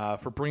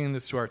for bringing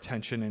this to our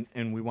attention,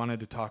 and we wanted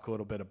to talk a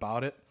little bit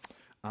about it.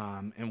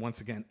 And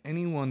once again,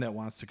 anyone that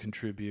wants to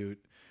contribute.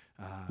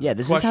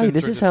 This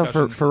is how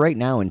for right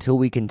now, until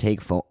we can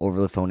take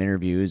over the phone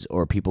interviews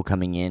or people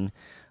coming in,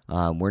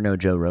 we're no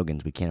Joe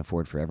Rogans. We can't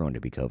afford for everyone to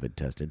be COVID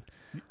tested.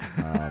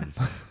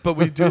 But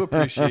we do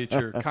appreciate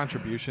your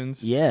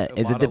contributions. Yeah,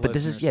 but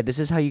this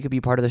is how you could be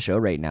part of the show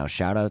right now.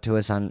 Shout out to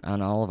us on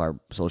all of our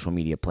social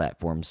media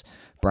platforms.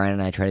 Brian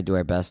and I try to do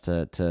our best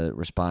to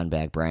respond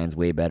back. Brian's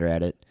way better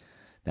at it.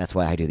 That's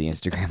why I do the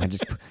Instagram.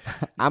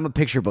 I'm a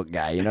picture book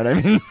guy. You know what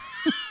I mean?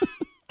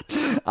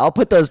 I'll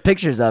put those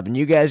pictures up, and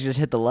you guys just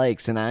hit the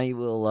likes, and I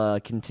will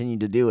continue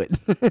to do it.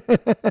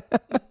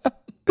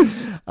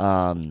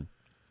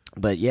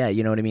 But yeah,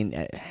 you know what I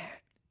mean?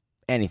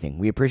 Anything.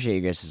 We appreciate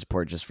you guys'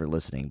 support just for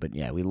listening. But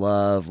yeah, we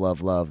love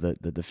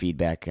the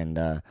feedback,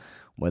 and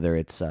whether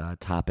it's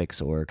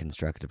topics or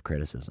constructive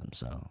criticism.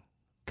 So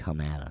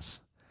come at us.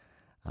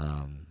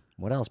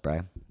 What else,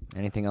 Brian?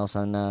 Anything else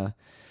on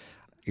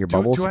your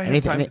bubbles? Do I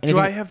have time? Do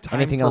I have time?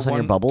 Anything for else on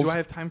your bubbles? Do I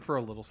have time for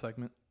a little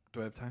segment?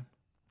 Do I have time?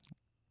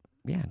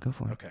 Yeah, go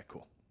for it. Okay,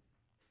 cool.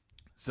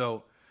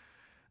 So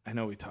I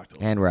know we talked a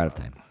little and we're out of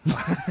time.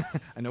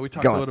 I know we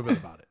talked a little bit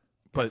about it,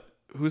 but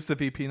who's the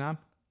VP now?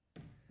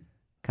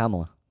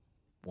 Kamala.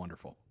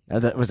 Wonderful.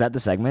 Was that the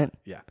segment?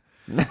 Yeah.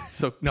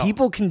 So no.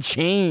 People can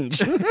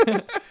change.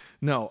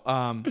 No.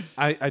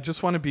 I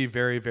just want to be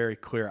very, very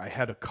clear. I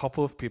had a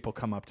couple of people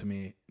ask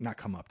me.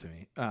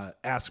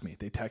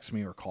 They text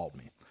me or called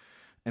me,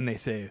 and they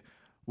say,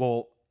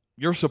 "Well,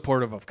 you're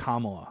supportive of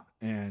Kamala."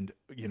 And,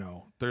 you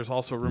know, there's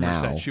also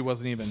rumors that she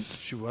wasn't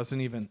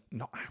even,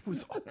 no, I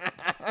was,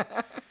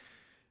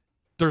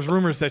 there's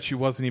rumors that she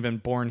wasn't even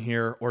born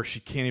here, or she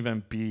can't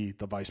even be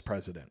the vice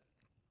president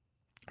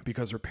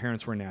because her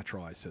parents were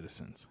naturalized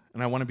citizens.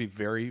 And I want to be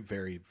very,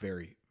 very,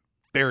 very,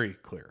 very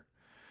clear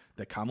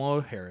that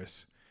Kamala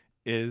Harris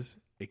is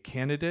a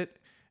candidate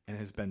and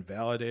has been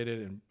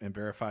validated and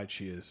verified.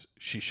 She has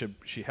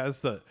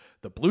the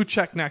blue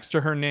check next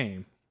to her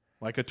name,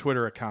 like a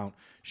Twitter account.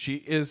 She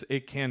is a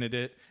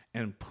candidate.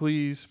 And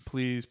please,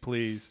 please,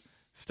 please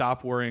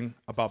stop worrying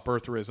about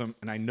birtherism.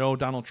 And I know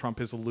Donald Trump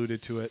has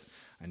alluded to it.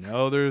 I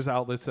know there's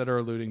outlets that are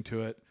alluding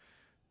to it.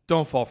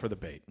 Don't fall for the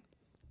bait.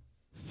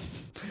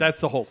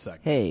 That's the whole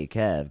segment. Hey,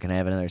 Kev, can I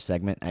have another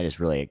segment?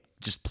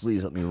 Just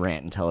please let me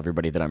rant and tell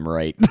everybody that I'm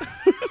right.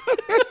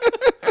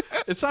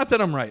 It's not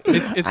that I'm right.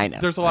 I know,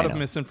 there's a lot of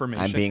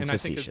misinformation. I'm being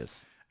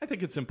facetious. I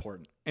think it's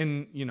important.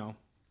 And, you know,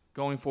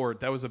 going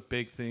forward, that was a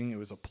big thing. It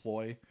was a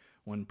ploy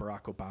when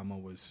Barack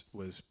Obama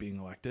was being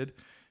elected.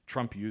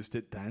 Trump used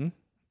it then.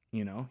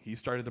 You know, he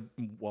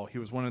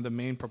was one of the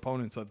main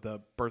proponents of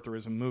the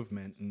birtherism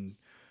movement, and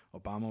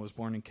Obama was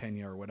born in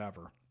Kenya or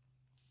whatever.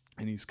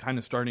 And he's kind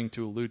of starting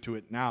to allude to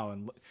it now.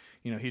 And,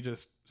 you know, he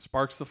just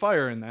sparks the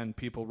fire, and then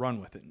people run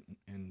with it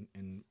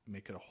and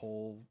make it a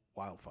whole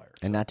wildfire.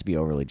 And not to be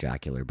overly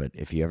jocular, but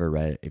if you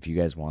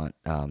guys want,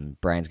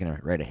 Brian's going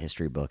to write a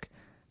history book,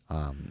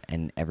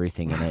 and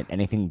everything in it,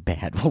 anything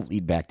bad will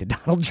lead back to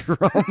Donald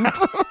Trump.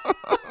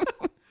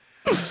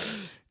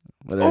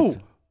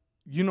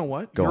 You know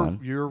what? Go on.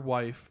 Your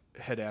wife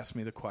had asked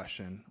me the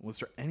question, was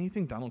there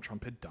anything Donald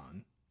Trump had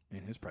done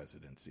in his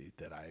presidency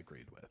that I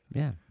agreed with?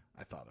 Yeah.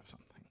 I thought of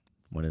something.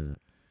 What is it?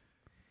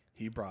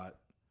 He brought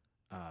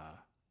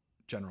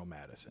General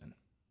Madison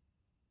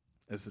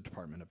as the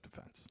Department of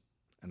Defense,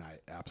 and I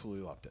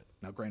absolutely loved it.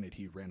 Now, granted,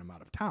 he ran him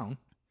out of town,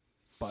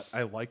 but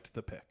I liked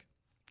the pick.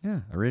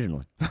 Yeah,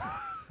 originally.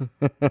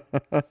 All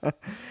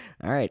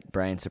right,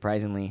 Brian,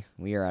 surprisingly,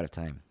 we are out of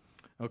time.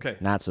 Okay.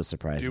 Not so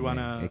surprising. Do you want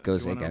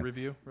to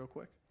review real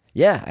quick?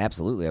 Yeah,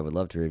 absolutely. I would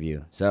love to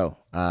review. So,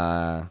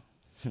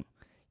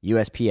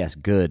 USPS,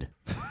 good.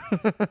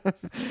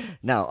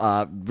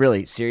 No,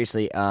 really,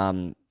 seriously,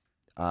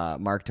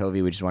 Mark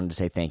Tovey, we just wanted to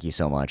say thank you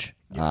so much.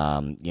 Yeah.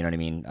 You know what I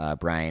mean?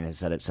 Brian has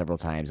said it several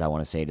times. I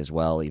want to say it as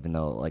well, even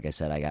though, like I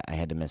said, I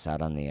had to miss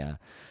out on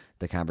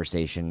the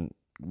conversation.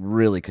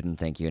 Really couldn't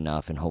thank you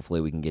enough, and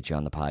hopefully we can get you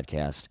on the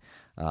podcast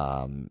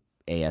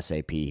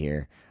ASAP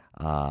here.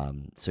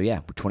 So yeah,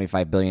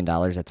 $25 billion.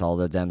 That's all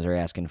the Dems are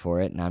asking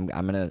for it, and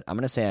I'm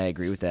gonna say I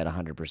agree with that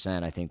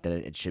 100%. I think that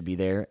it should be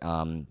there.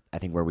 I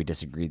think where we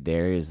disagreed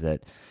there is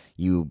that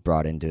you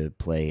brought into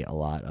play a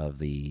lot of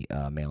the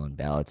mail-in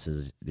ballots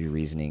as the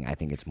reasoning. I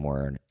think it's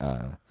more.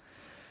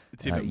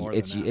 It's even more.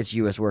 It's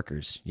U.S.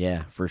 workers,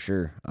 yeah, for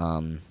sure.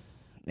 And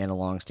a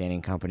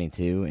long-standing company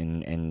too,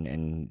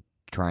 and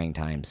trying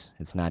times.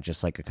 It's not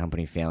just like a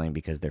company failing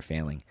because they're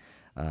failing.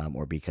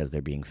 Or because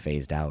they're being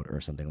phased out or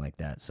something like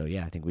that. So,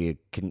 yeah, I think we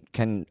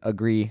can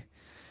agree.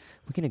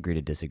 We can agree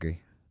to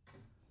disagree.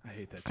 I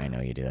hate that term. I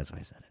know you do. That's why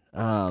I said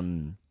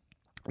it.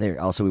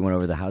 There. Also, we went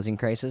over the housing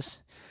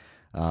crisis.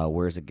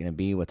 Where is it going to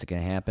be? What's it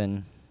going to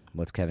happen?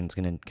 What's Kevin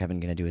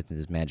gonna do with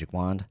his magic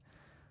wand?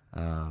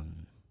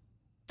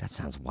 That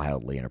sounds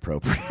wildly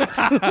inappropriate.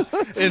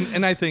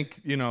 and I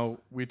think, you know,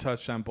 we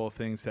touched on both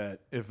things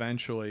that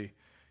eventually,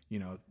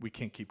 we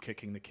can't keep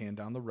kicking the can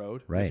down the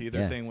road Right, with either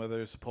yeah. thing,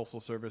 whether it's the Postal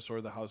Service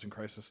or the housing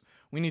crisis.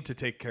 We need to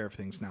take care of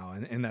things now.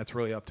 And that's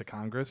really up to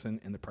Congress and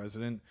the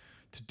president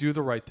to do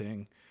the right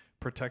thing,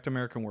 protect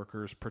American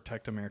workers,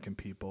 protect American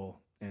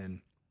people,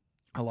 and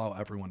allow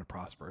everyone to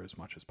prosper as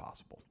much as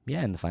possible.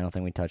 Yeah, and the final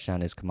thing we touched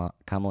on is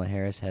Kamala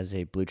Harris has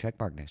a blue check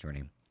mark next to her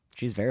name.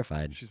 She's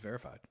verified. She's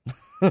verified.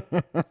 All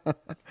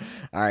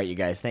right, you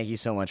guys, thank you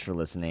so much for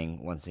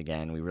listening once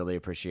again. We really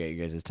appreciate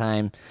you guys'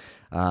 time.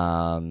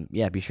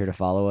 Be sure to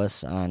follow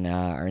us on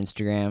our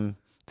Instagram,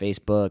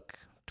 Facebook,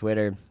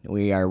 Twitter.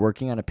 We are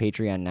working on a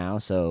Patreon now,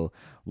 so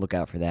look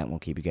out for that, and we'll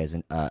keep you guys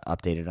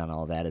updated on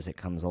all that as it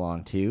comes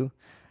along, too.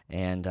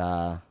 And,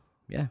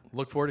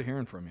 Look forward to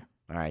hearing from you.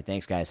 All right,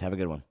 thanks, guys. Have a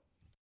good one.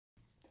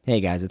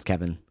 Hey, guys, it's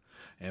Kevin.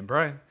 And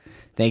Brian.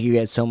 Thank you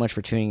guys so much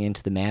for tuning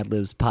into the Mad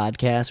Libs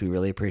podcast. We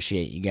really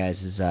appreciate you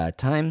guys'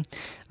 time.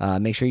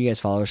 Make sure you guys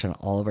follow us on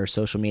all of our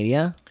social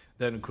media.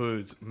 That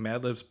includes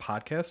Mad Libs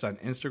Podcast on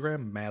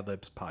Instagram, Mad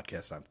Libs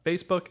Podcast on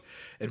Facebook,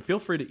 and feel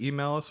free to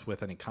email us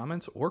with any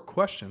comments or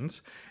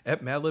questions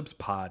at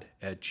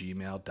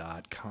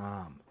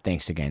madlibspod@gmail.com.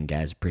 Thanks again,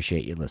 guys.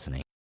 Appreciate you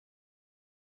listening.